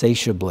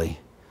insatiably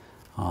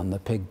on the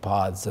pig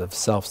pods of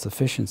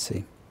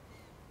self-sufficiency.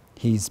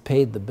 He's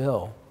paid the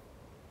bill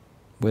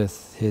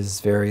with his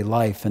very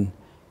life and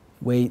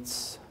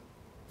waits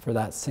for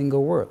that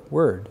single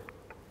word,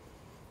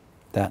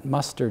 that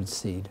mustard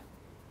seed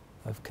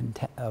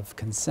of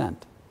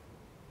consent,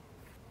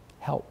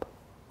 help,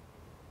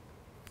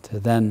 to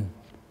then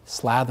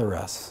slather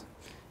us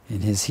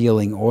in his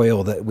healing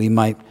oil, that we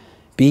might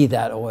be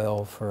that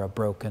oil for a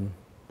broken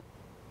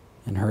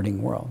and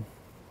hurting world.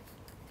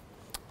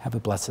 Have a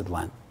blessed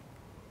Lent.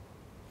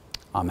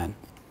 Amen.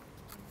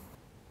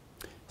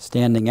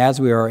 Standing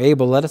as we are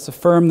able, let us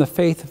affirm the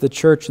faith of the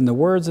Church in the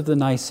words of the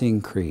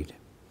Nicene Creed.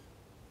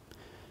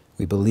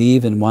 We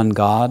believe in one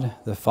God,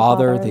 the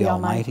Father, the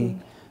Almighty,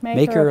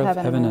 maker of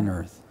heaven and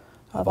earth,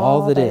 of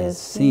all that is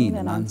seen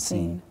and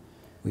unseen.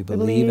 We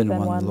believe in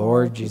one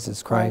Lord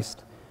Jesus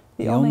Christ,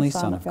 the only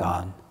Son of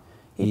God,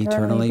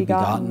 eternally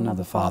begotten of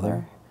the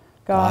Father,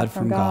 God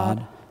from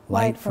God,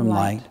 light from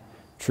light,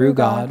 true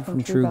God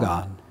from true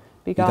God,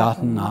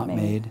 begotten, not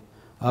made,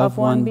 of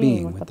one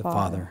being with the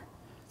Father.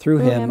 Through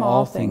him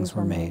all things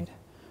were made.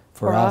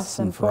 For us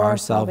and for our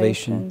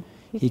salvation,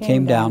 he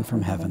came down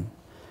from heaven.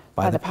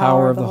 By the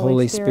power of the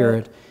Holy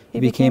Spirit, he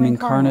became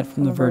incarnate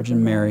from the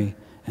Virgin Mary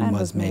and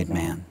was made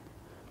man.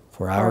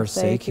 For our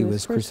sake he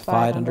was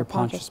crucified under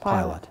Pontius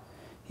Pilate.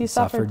 He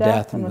suffered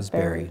death and was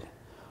buried.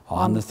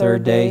 On the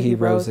third day he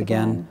rose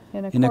again,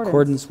 in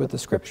accordance with the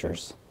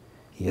Scriptures.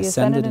 He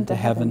ascended into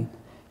heaven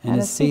and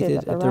is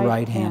seated at the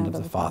right hand of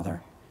the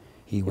Father.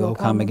 He will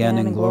come again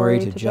in glory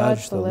to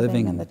judge the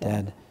living and the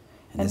dead,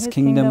 and his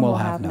kingdom will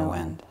have no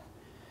end.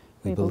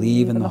 We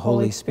believe in the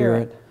Holy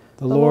Spirit,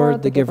 the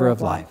Lord, the giver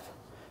of life,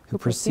 who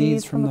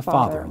proceeds from the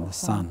Father and the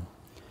Son.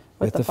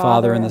 With the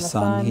Father and the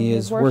Son he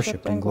is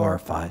worshipped and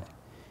glorified.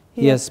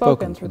 He has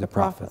spoken through the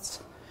prophets.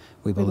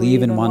 We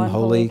believe in one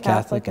holy,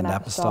 Catholic, and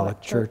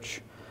Apostolic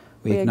Church.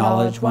 We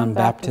acknowledge one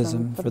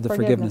baptism for the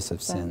forgiveness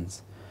of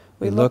sins.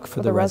 We look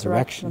for the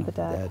resurrection of the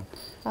dead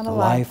and the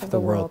life of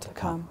the world to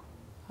come.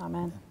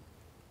 Amen.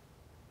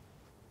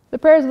 The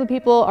prayers of the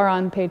people are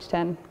on page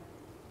 10.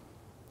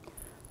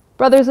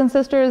 Brothers and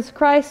sisters,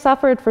 Christ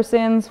suffered for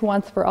sins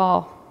once for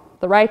all,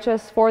 the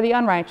righteous for the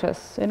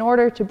unrighteous, in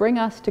order to bring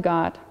us to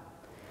God.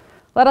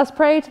 Let us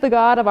pray to the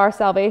God of our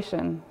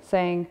salvation,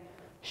 saying,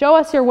 "Show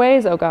us your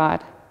ways, O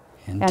God."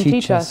 and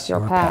teach us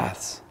your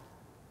paths.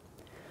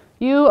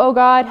 You, O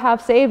God,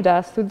 have saved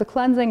us through the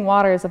cleansing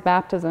waters of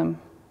baptism,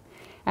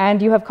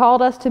 and you have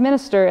called us to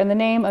minister in the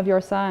name of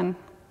your Son.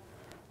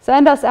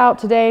 Send us out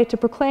today to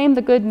proclaim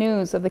the good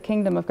news of the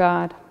kingdom of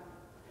God.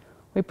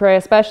 We pray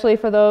especially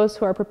for those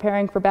who are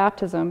preparing for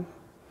baptism.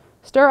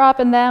 Stir up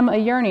in them a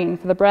yearning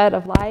for the bread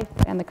of life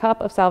and the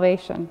cup of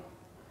salvation.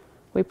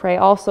 We pray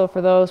also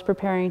for those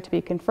preparing to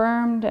be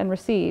confirmed and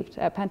received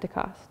at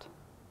Pentecost.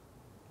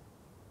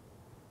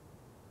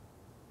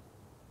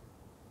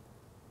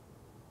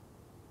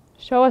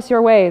 Show us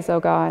your ways, O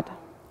God,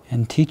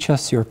 and teach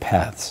us your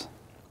paths.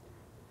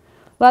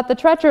 Let the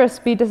treacherous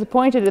be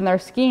disappointed in their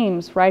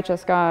schemes,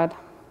 righteous God.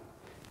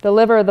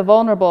 Deliver the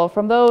vulnerable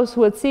from those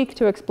who would seek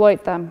to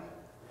exploit them.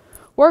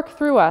 Work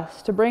through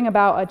us to bring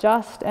about a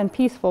just and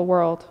peaceful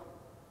world.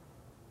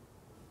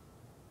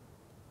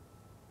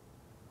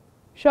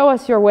 Show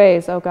us your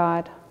ways, O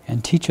God,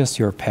 and teach us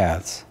your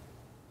paths.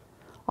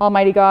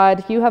 Almighty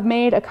God, you have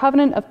made a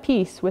covenant of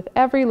peace with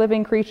every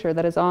living creature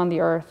that is on the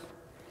earth.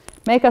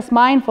 Make us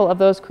mindful of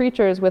those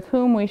creatures with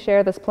whom we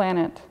share this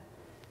planet.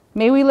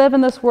 May we live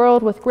in this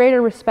world with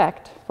greater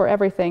respect for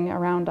everything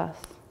around us.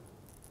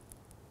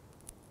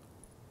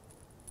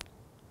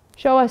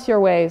 Show us your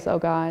ways, O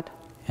God,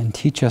 and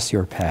teach us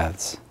your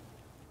paths.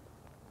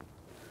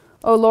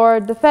 O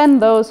Lord,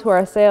 defend those who are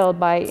assailed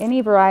by any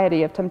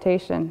variety of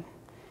temptation.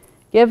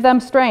 Give them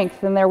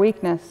strength in their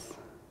weakness.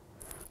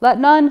 Let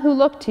none who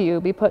look to you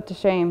be put to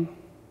shame.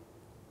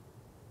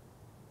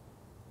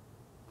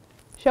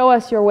 Show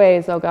us your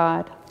ways, O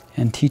God,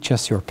 and teach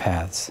us your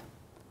paths.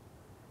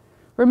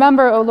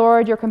 Remember, O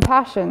Lord, your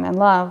compassion and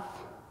love.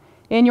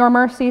 In your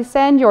mercy,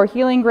 send your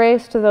healing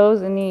grace to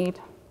those in need,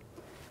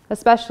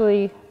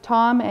 especially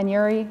Tom and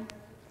Yuri,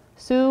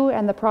 Sue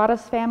and the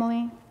Protas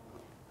family,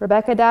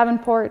 Rebecca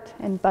Davenport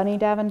and Bunny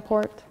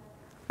Davenport,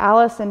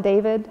 Alice and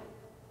David,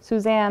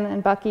 Suzanne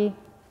and Bucky,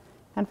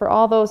 and for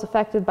all those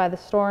affected by the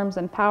storms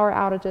and power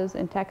outages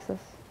in Texas.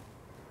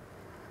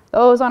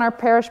 Those on our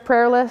parish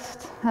prayer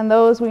list, and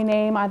those we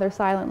name either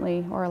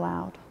silently or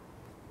aloud.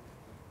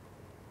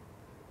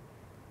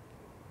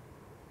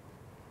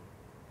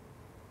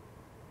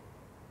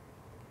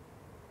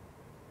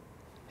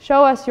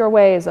 Show us your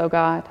ways, O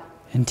God,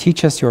 and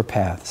teach us your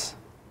paths.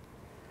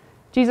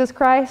 Jesus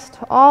Christ,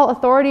 all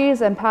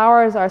authorities and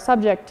powers are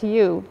subject to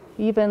you,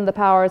 even the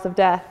powers of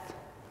death.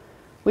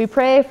 We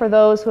pray for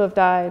those who have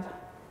died,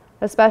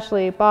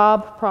 especially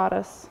Bob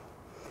Protas,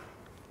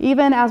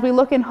 even as we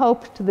look in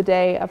hope to the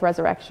day of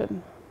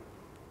resurrection.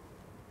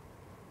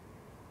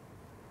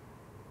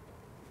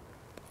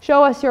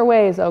 Show us your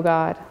ways, O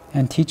God,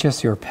 and teach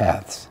us your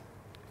paths.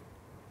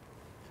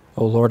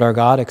 O Lord our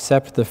God,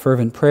 accept the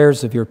fervent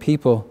prayers of your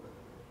people.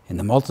 In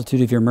the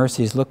multitude of your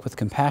mercies, look with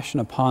compassion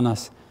upon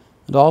us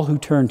and all who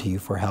turn to you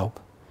for help.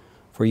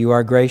 For you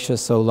are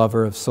gracious, O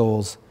lover of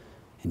souls,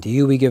 and to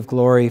you we give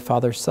glory,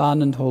 Father,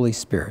 Son, and Holy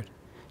Spirit,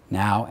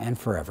 now and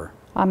forever.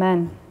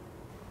 Amen.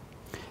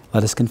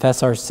 Let us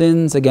confess our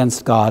sins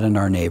against God and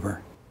our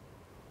neighbor.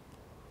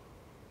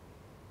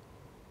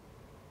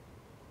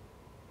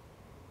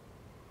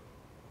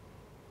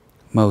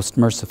 Most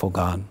merciful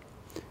God,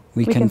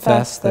 we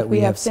confess that we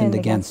have sinned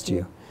against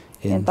you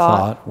in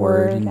thought,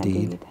 word, and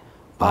deed,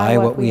 by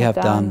what we have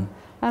done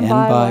and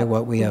by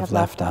what we have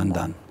left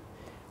undone.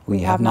 We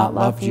have not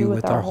loved you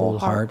with our whole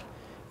heart.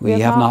 We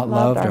have not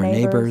loved our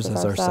neighbors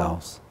as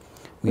ourselves.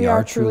 We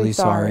are truly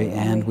sorry,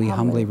 and we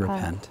humbly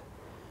repent.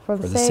 For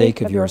the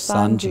sake of your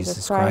Son,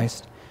 Jesus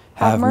Christ,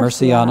 have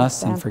mercy on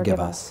us and forgive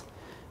us,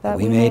 that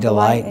we may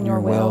delight in your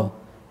will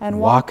and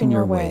walk in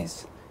your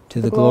ways,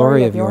 to the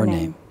glory of your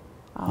name.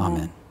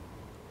 Amen.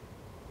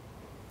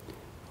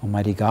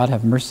 Almighty God,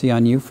 have mercy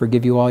on you,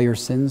 forgive you all your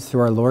sins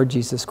through our Lord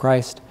Jesus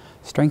Christ,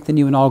 strengthen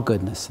you in all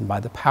goodness, and by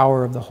the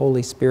power of the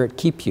Holy Spirit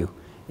keep you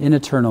in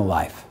eternal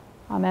life.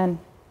 Amen.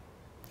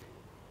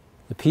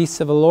 The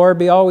peace of the Lord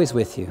be always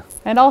with you.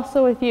 And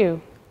also with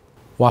you.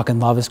 Walk in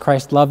love as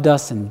Christ loved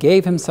us and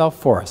gave himself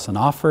for us, an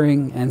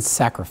offering and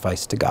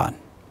sacrifice to God.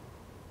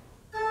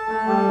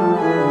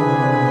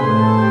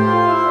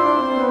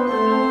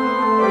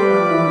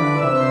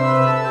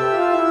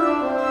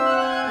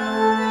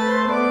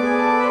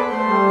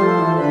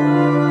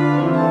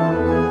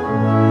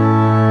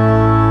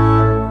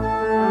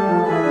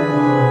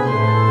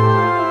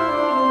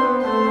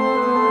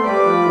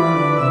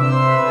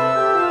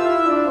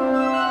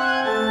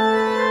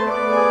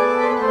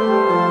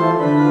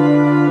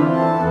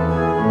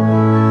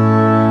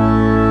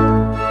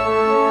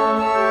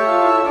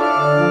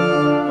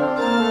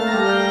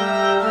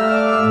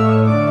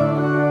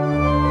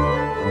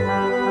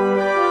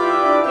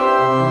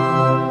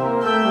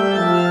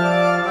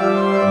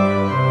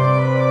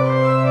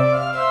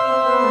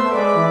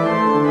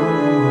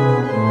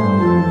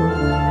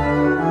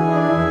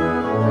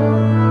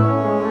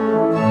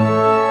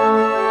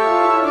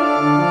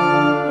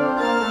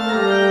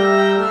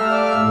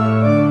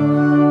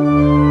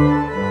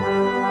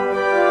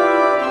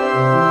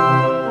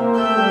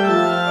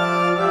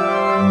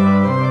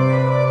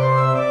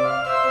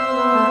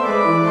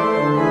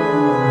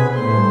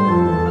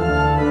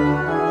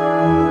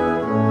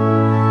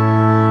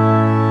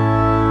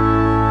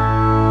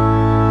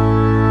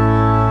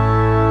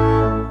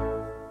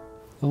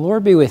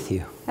 Lord be with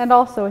you. And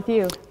also with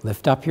you.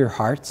 Lift up your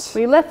hearts.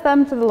 We lift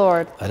them to the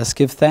Lord. Let us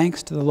give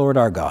thanks to the Lord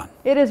our God.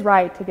 It is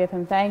right to give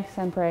him thanks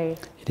and praise.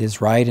 It is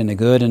right and a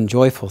good and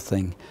joyful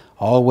thing,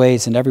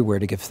 always and everywhere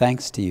to give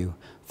thanks to you,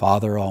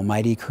 Father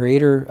Almighty,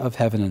 creator of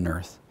heaven and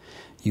earth.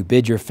 You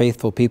bid your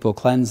faithful people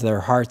cleanse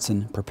their hearts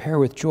and prepare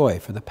with joy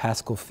for the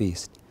Paschal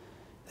feast,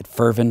 that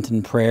fervent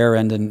in prayer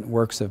and in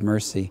works of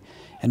mercy,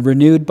 and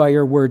renewed by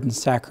your word and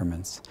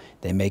sacraments,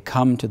 they may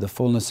come to the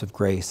fullness of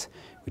grace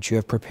which you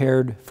have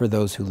prepared for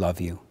those who love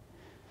you.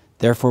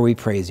 Therefore we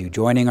praise you,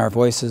 joining our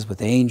voices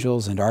with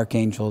angels and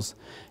archangels,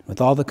 and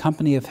with all the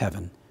company of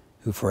heaven,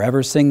 who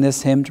forever sing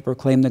this hymn to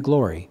proclaim the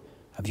glory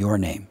of your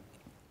name.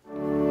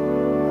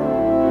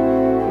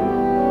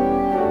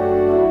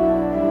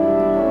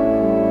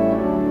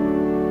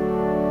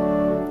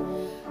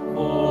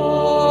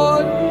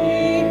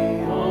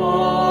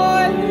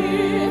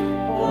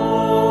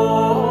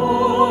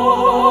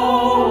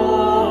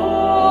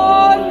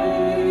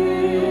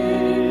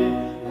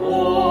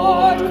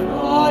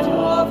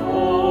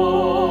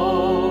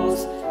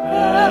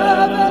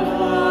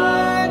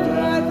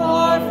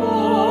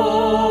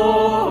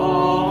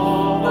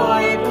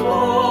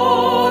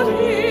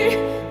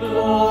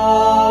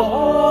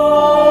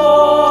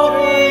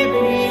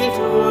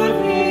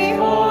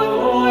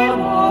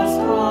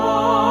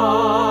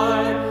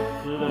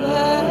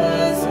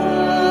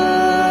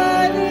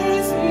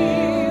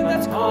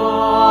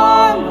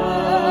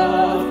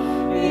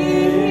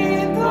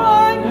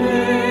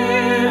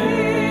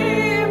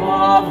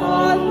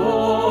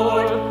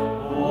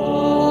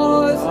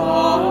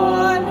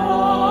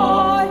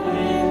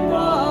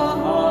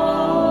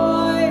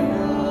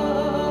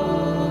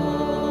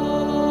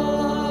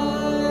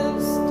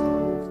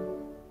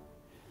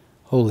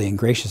 Holy and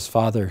gracious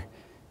Father,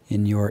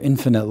 in your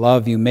infinite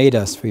love you made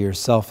us for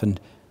yourself, and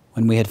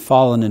when we had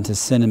fallen into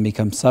sin and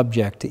become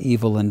subject to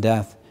evil and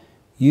death,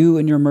 you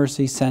in your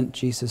mercy sent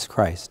Jesus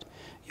Christ,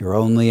 your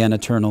only and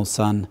eternal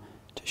Son,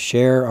 to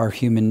share our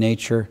human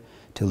nature,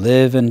 to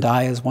live and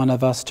die as one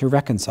of us, to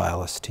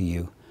reconcile us to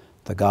you,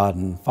 the God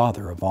and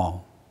Father of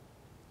all.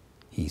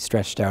 He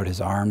stretched out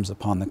his arms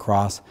upon the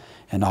cross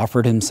and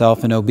offered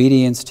himself in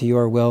obedience to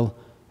your will,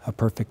 a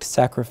perfect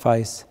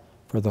sacrifice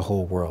for the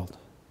whole world.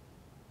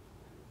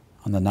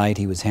 On the night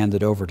he was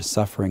handed over to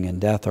suffering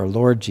and death, our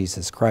Lord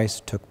Jesus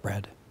Christ took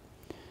bread.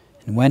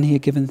 And when he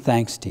had given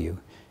thanks to you,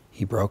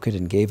 he broke it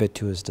and gave it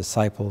to his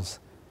disciples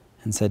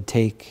and said,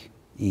 "Take,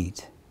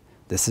 eat.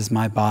 This is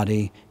my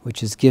body,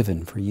 which is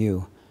given for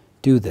you.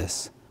 Do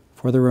this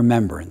for the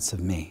remembrance of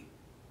me."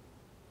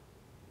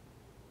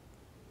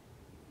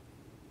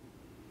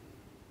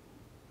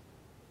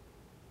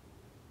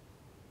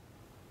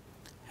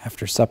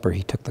 After supper,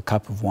 he took the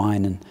cup of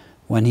wine, and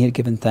when he had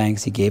given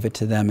thanks, he gave it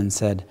to them and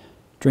said,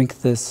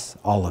 "Drink this,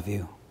 all of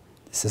you.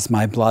 This is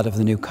my blood of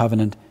the new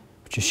covenant,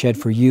 which is shed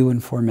for you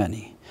and for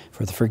many,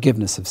 for the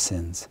forgiveness of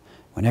sins.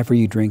 Whenever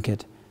you drink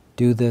it,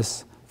 do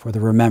this for the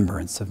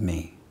remembrance of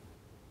me."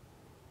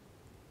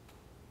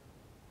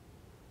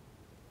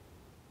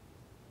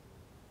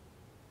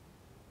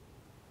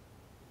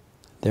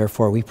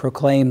 Therefore, we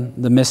proclaim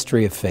the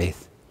mystery of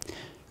faith.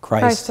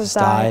 Christ has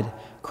died,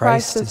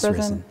 Christ is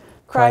risen,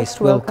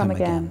 Christ will come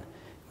again.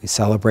 We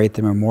celebrate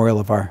the memorial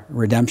of our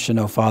redemption,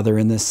 O Father,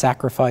 in this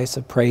sacrifice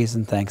of praise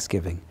and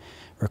thanksgiving.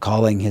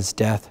 Recalling his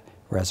death,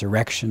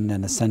 resurrection,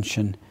 and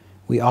ascension,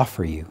 we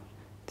offer you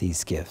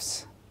these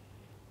gifts.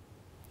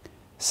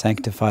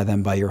 Sanctify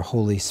them by your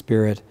Holy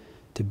Spirit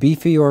to be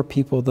for your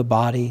people the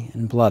body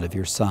and blood of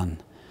your Son,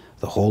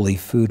 the holy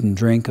food and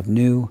drink of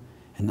new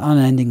and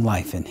unending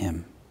life in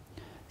him.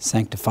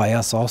 Sanctify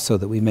us also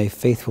that we may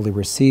faithfully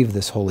receive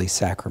this holy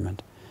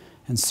sacrament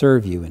and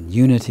serve you in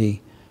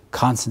unity,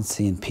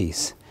 constancy, and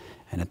peace.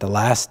 And at the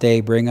last day,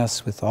 bring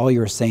us with all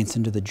your saints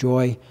into the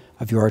joy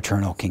of your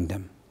eternal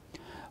kingdom.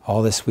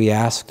 All this we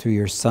ask through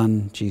your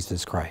Son,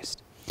 Jesus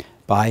Christ.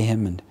 By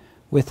him and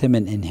with him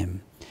and in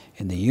him,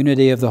 in the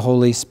unity of the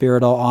Holy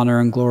Spirit, all honor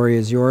and glory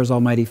is yours,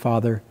 Almighty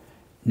Father,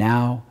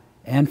 now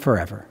and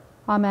forever.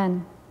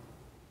 Amen.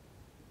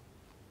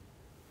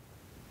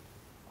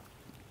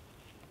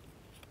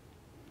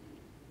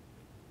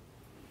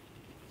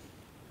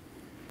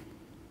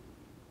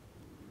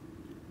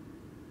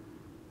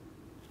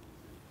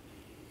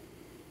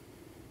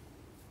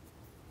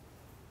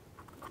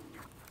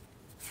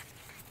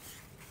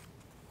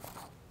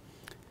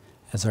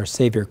 As our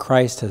Savior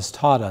Christ has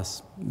taught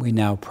us, we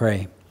now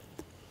pray.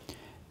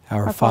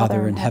 Our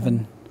Father in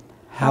heaven,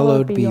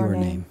 hallowed be your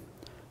name.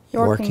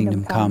 Your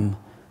kingdom come,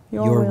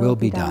 your will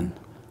be done,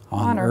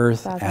 on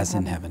earth as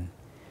in heaven.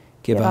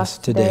 Give us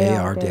today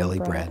our daily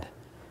bread.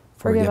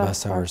 Forgive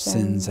us our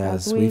sins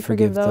as we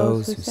forgive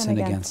those who sin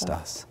against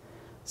us.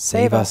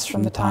 Save us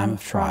from the time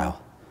of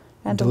trial,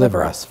 and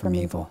deliver us from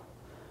evil.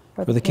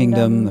 For the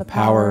kingdom, the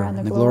power,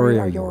 and the glory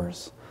are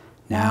yours,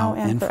 now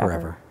and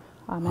forever.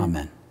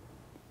 Amen.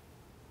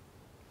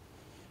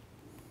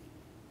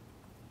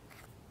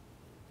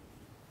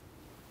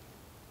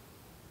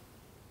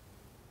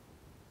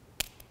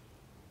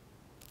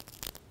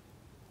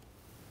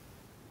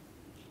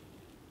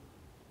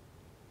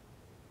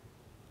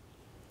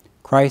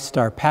 Christ,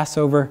 our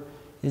Passover,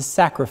 is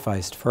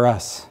sacrificed for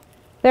us.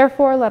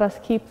 Therefore, let us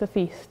keep the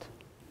feast.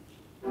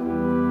 O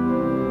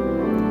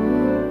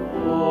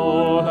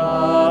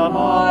Lamb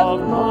of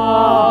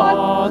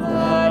God,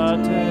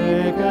 that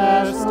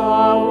takest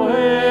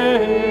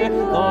away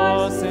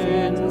the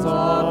sins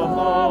of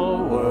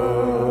the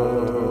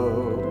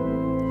world,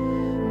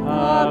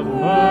 have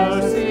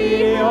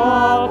mercy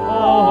upon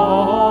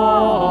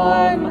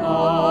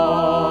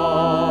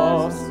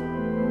us.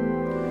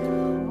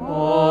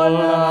 O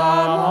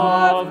Lamb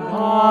of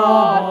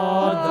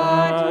God,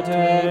 that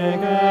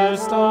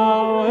takest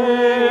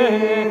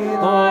away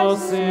the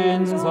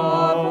sins of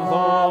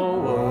the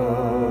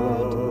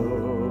world,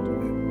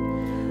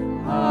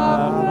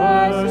 have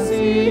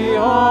mercy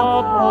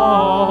upon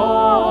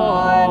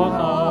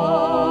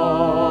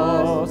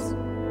us.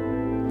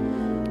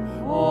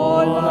 O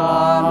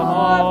Lamb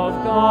of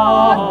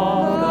God,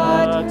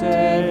 that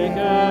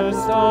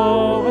takest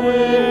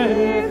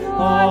away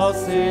the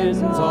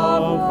sins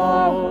of the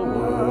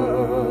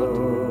world,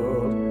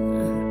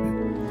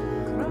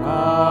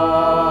 grant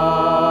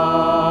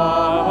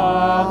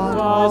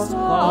us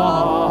thy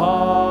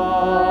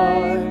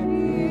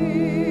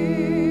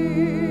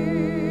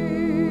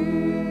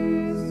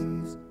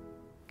peace.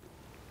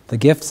 The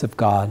gifts of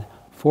God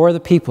for the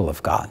people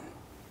of God.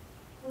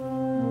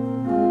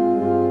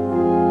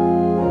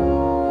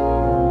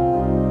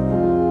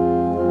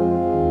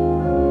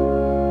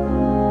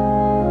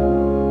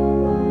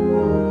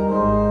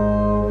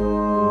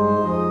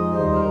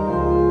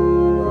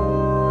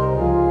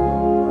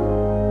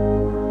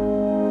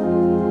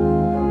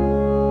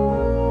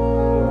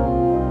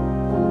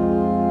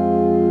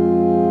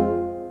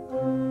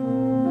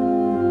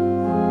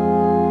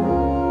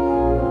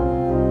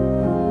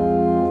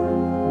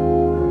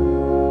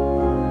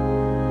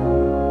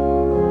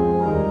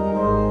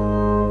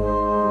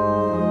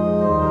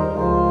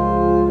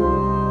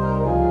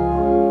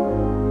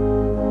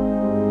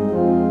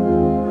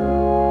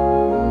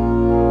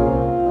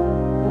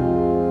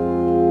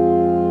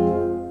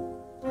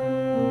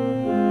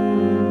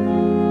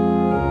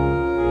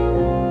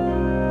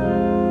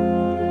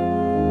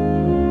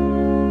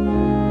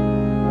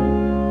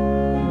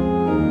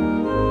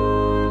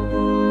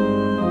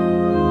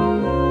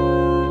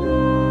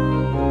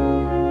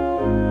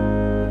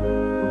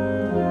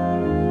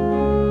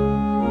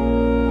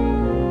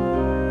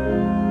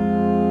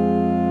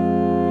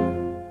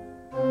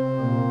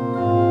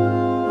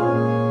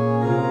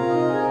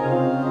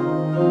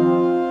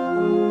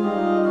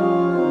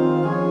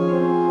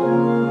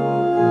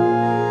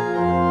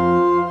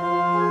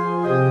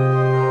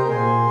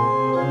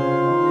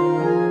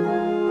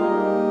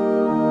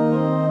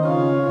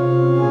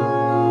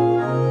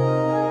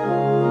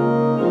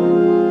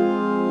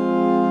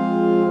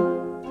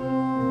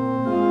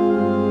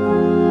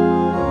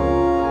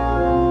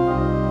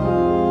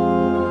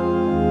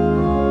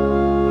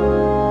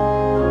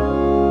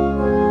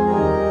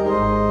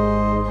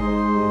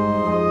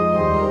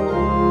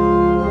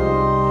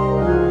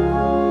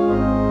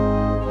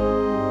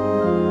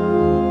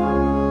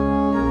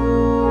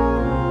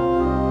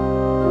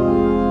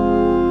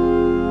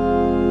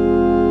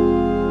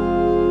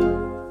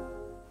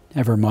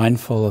 Ever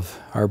mindful of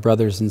our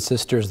brothers and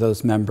sisters,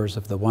 those members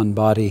of the one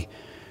body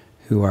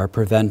who are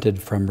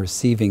prevented from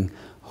receiving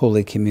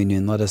Holy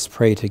Communion, let us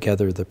pray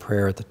together the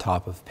prayer at the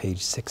top of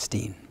page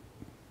 16.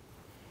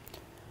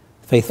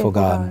 Faithful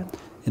God,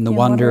 in the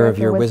wonder of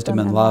your wisdom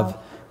and love,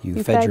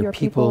 you fed your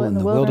people in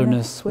the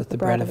wilderness with the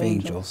bread of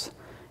angels,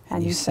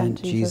 and you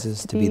sent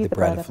Jesus to be the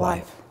bread of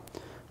life.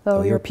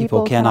 Though your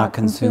people cannot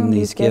consume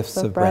these gifts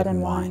of bread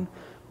and wine,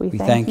 we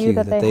thank you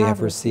that they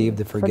have received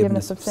the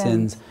forgiveness of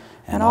sins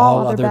and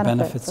all other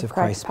benefits of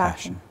Christ's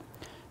passion.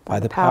 By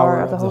the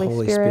power of the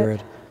Holy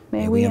Spirit,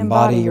 may we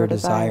embody your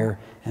desire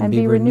and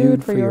be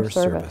renewed for your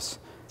service.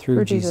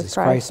 Through Jesus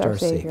Christ our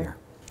Savior.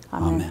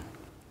 Amen.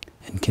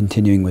 And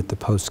continuing with the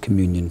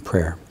post-communion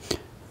prayer,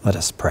 let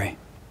us pray.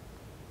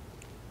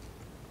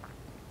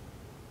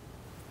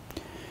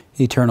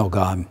 Eternal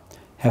God,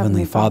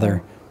 Heavenly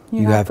Father,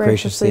 you have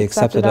graciously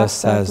accepted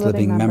us as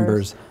living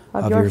members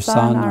of your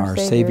Son, our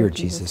Savior,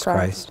 Jesus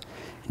Christ,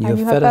 and you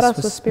have fed us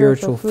with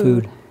spiritual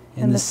food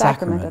in the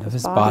sacrament of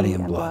his body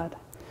and blood.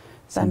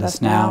 Send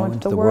us now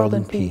into the world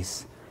in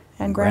peace,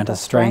 and grant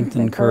us strength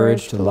and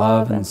courage to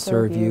love and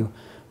serve you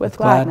with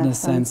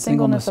gladness and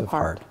singleness of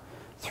heart,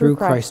 through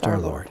Christ our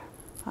Lord.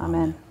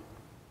 Amen.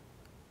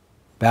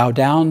 Bow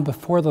down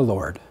before the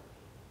Lord.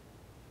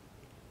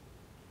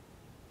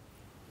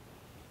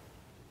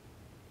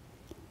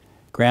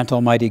 Grant,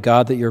 Almighty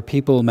God, that your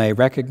people may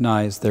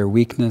recognize their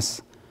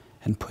weakness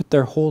and put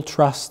their whole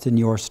trust in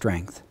your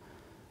strength,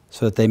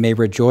 so that they may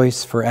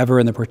rejoice forever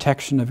in the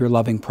protection of your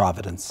loving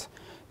providence.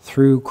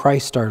 Through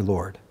Christ our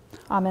Lord.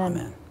 Amen.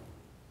 Amen.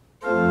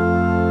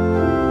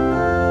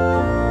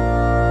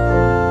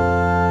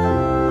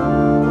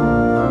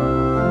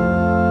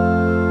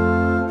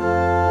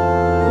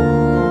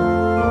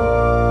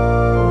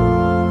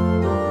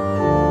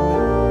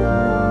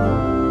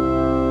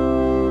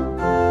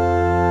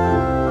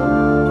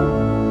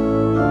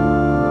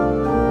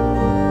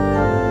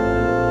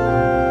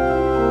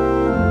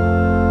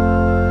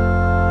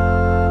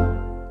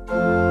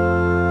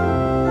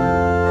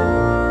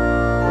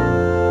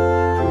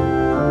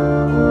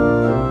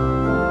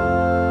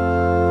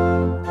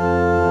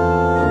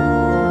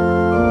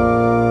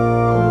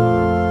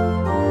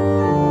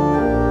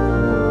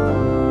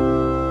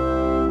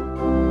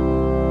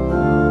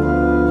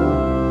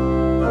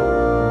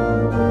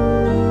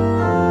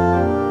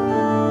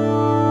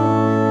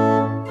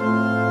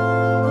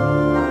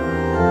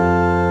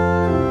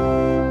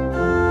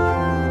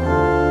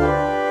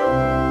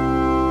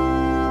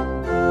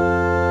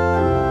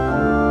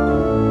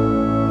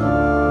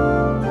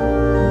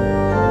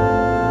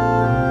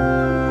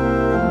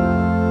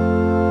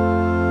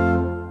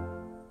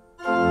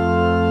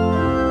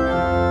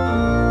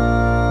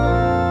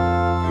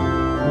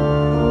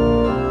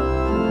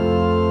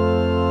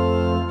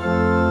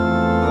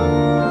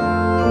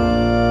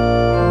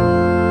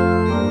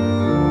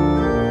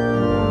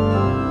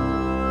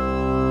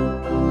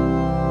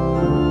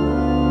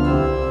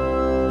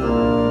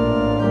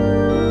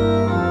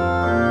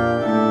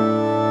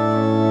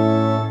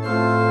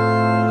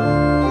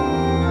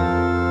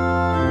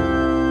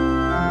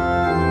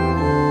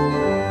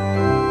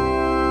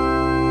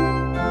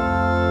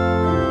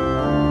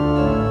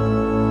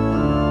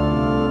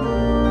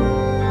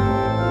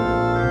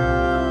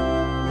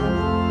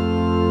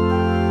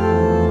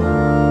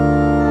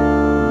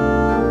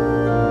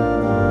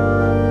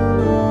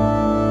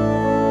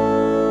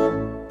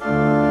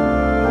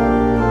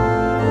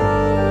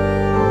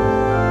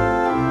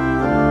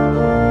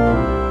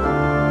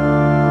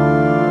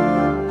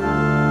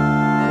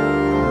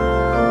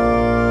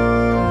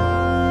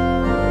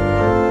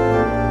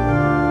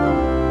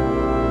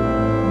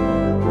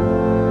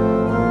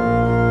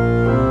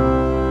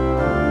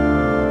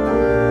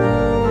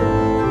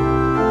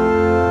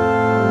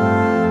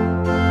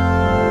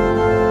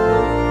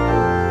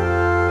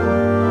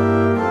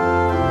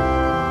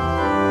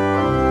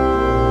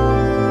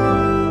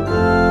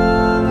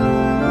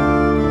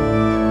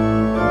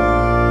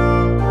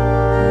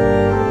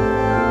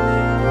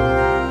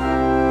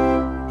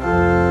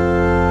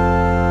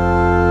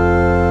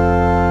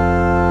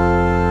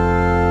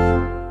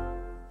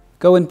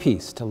 Go in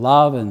peace to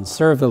love and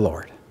serve the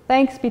Lord.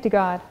 Thanks be to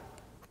God.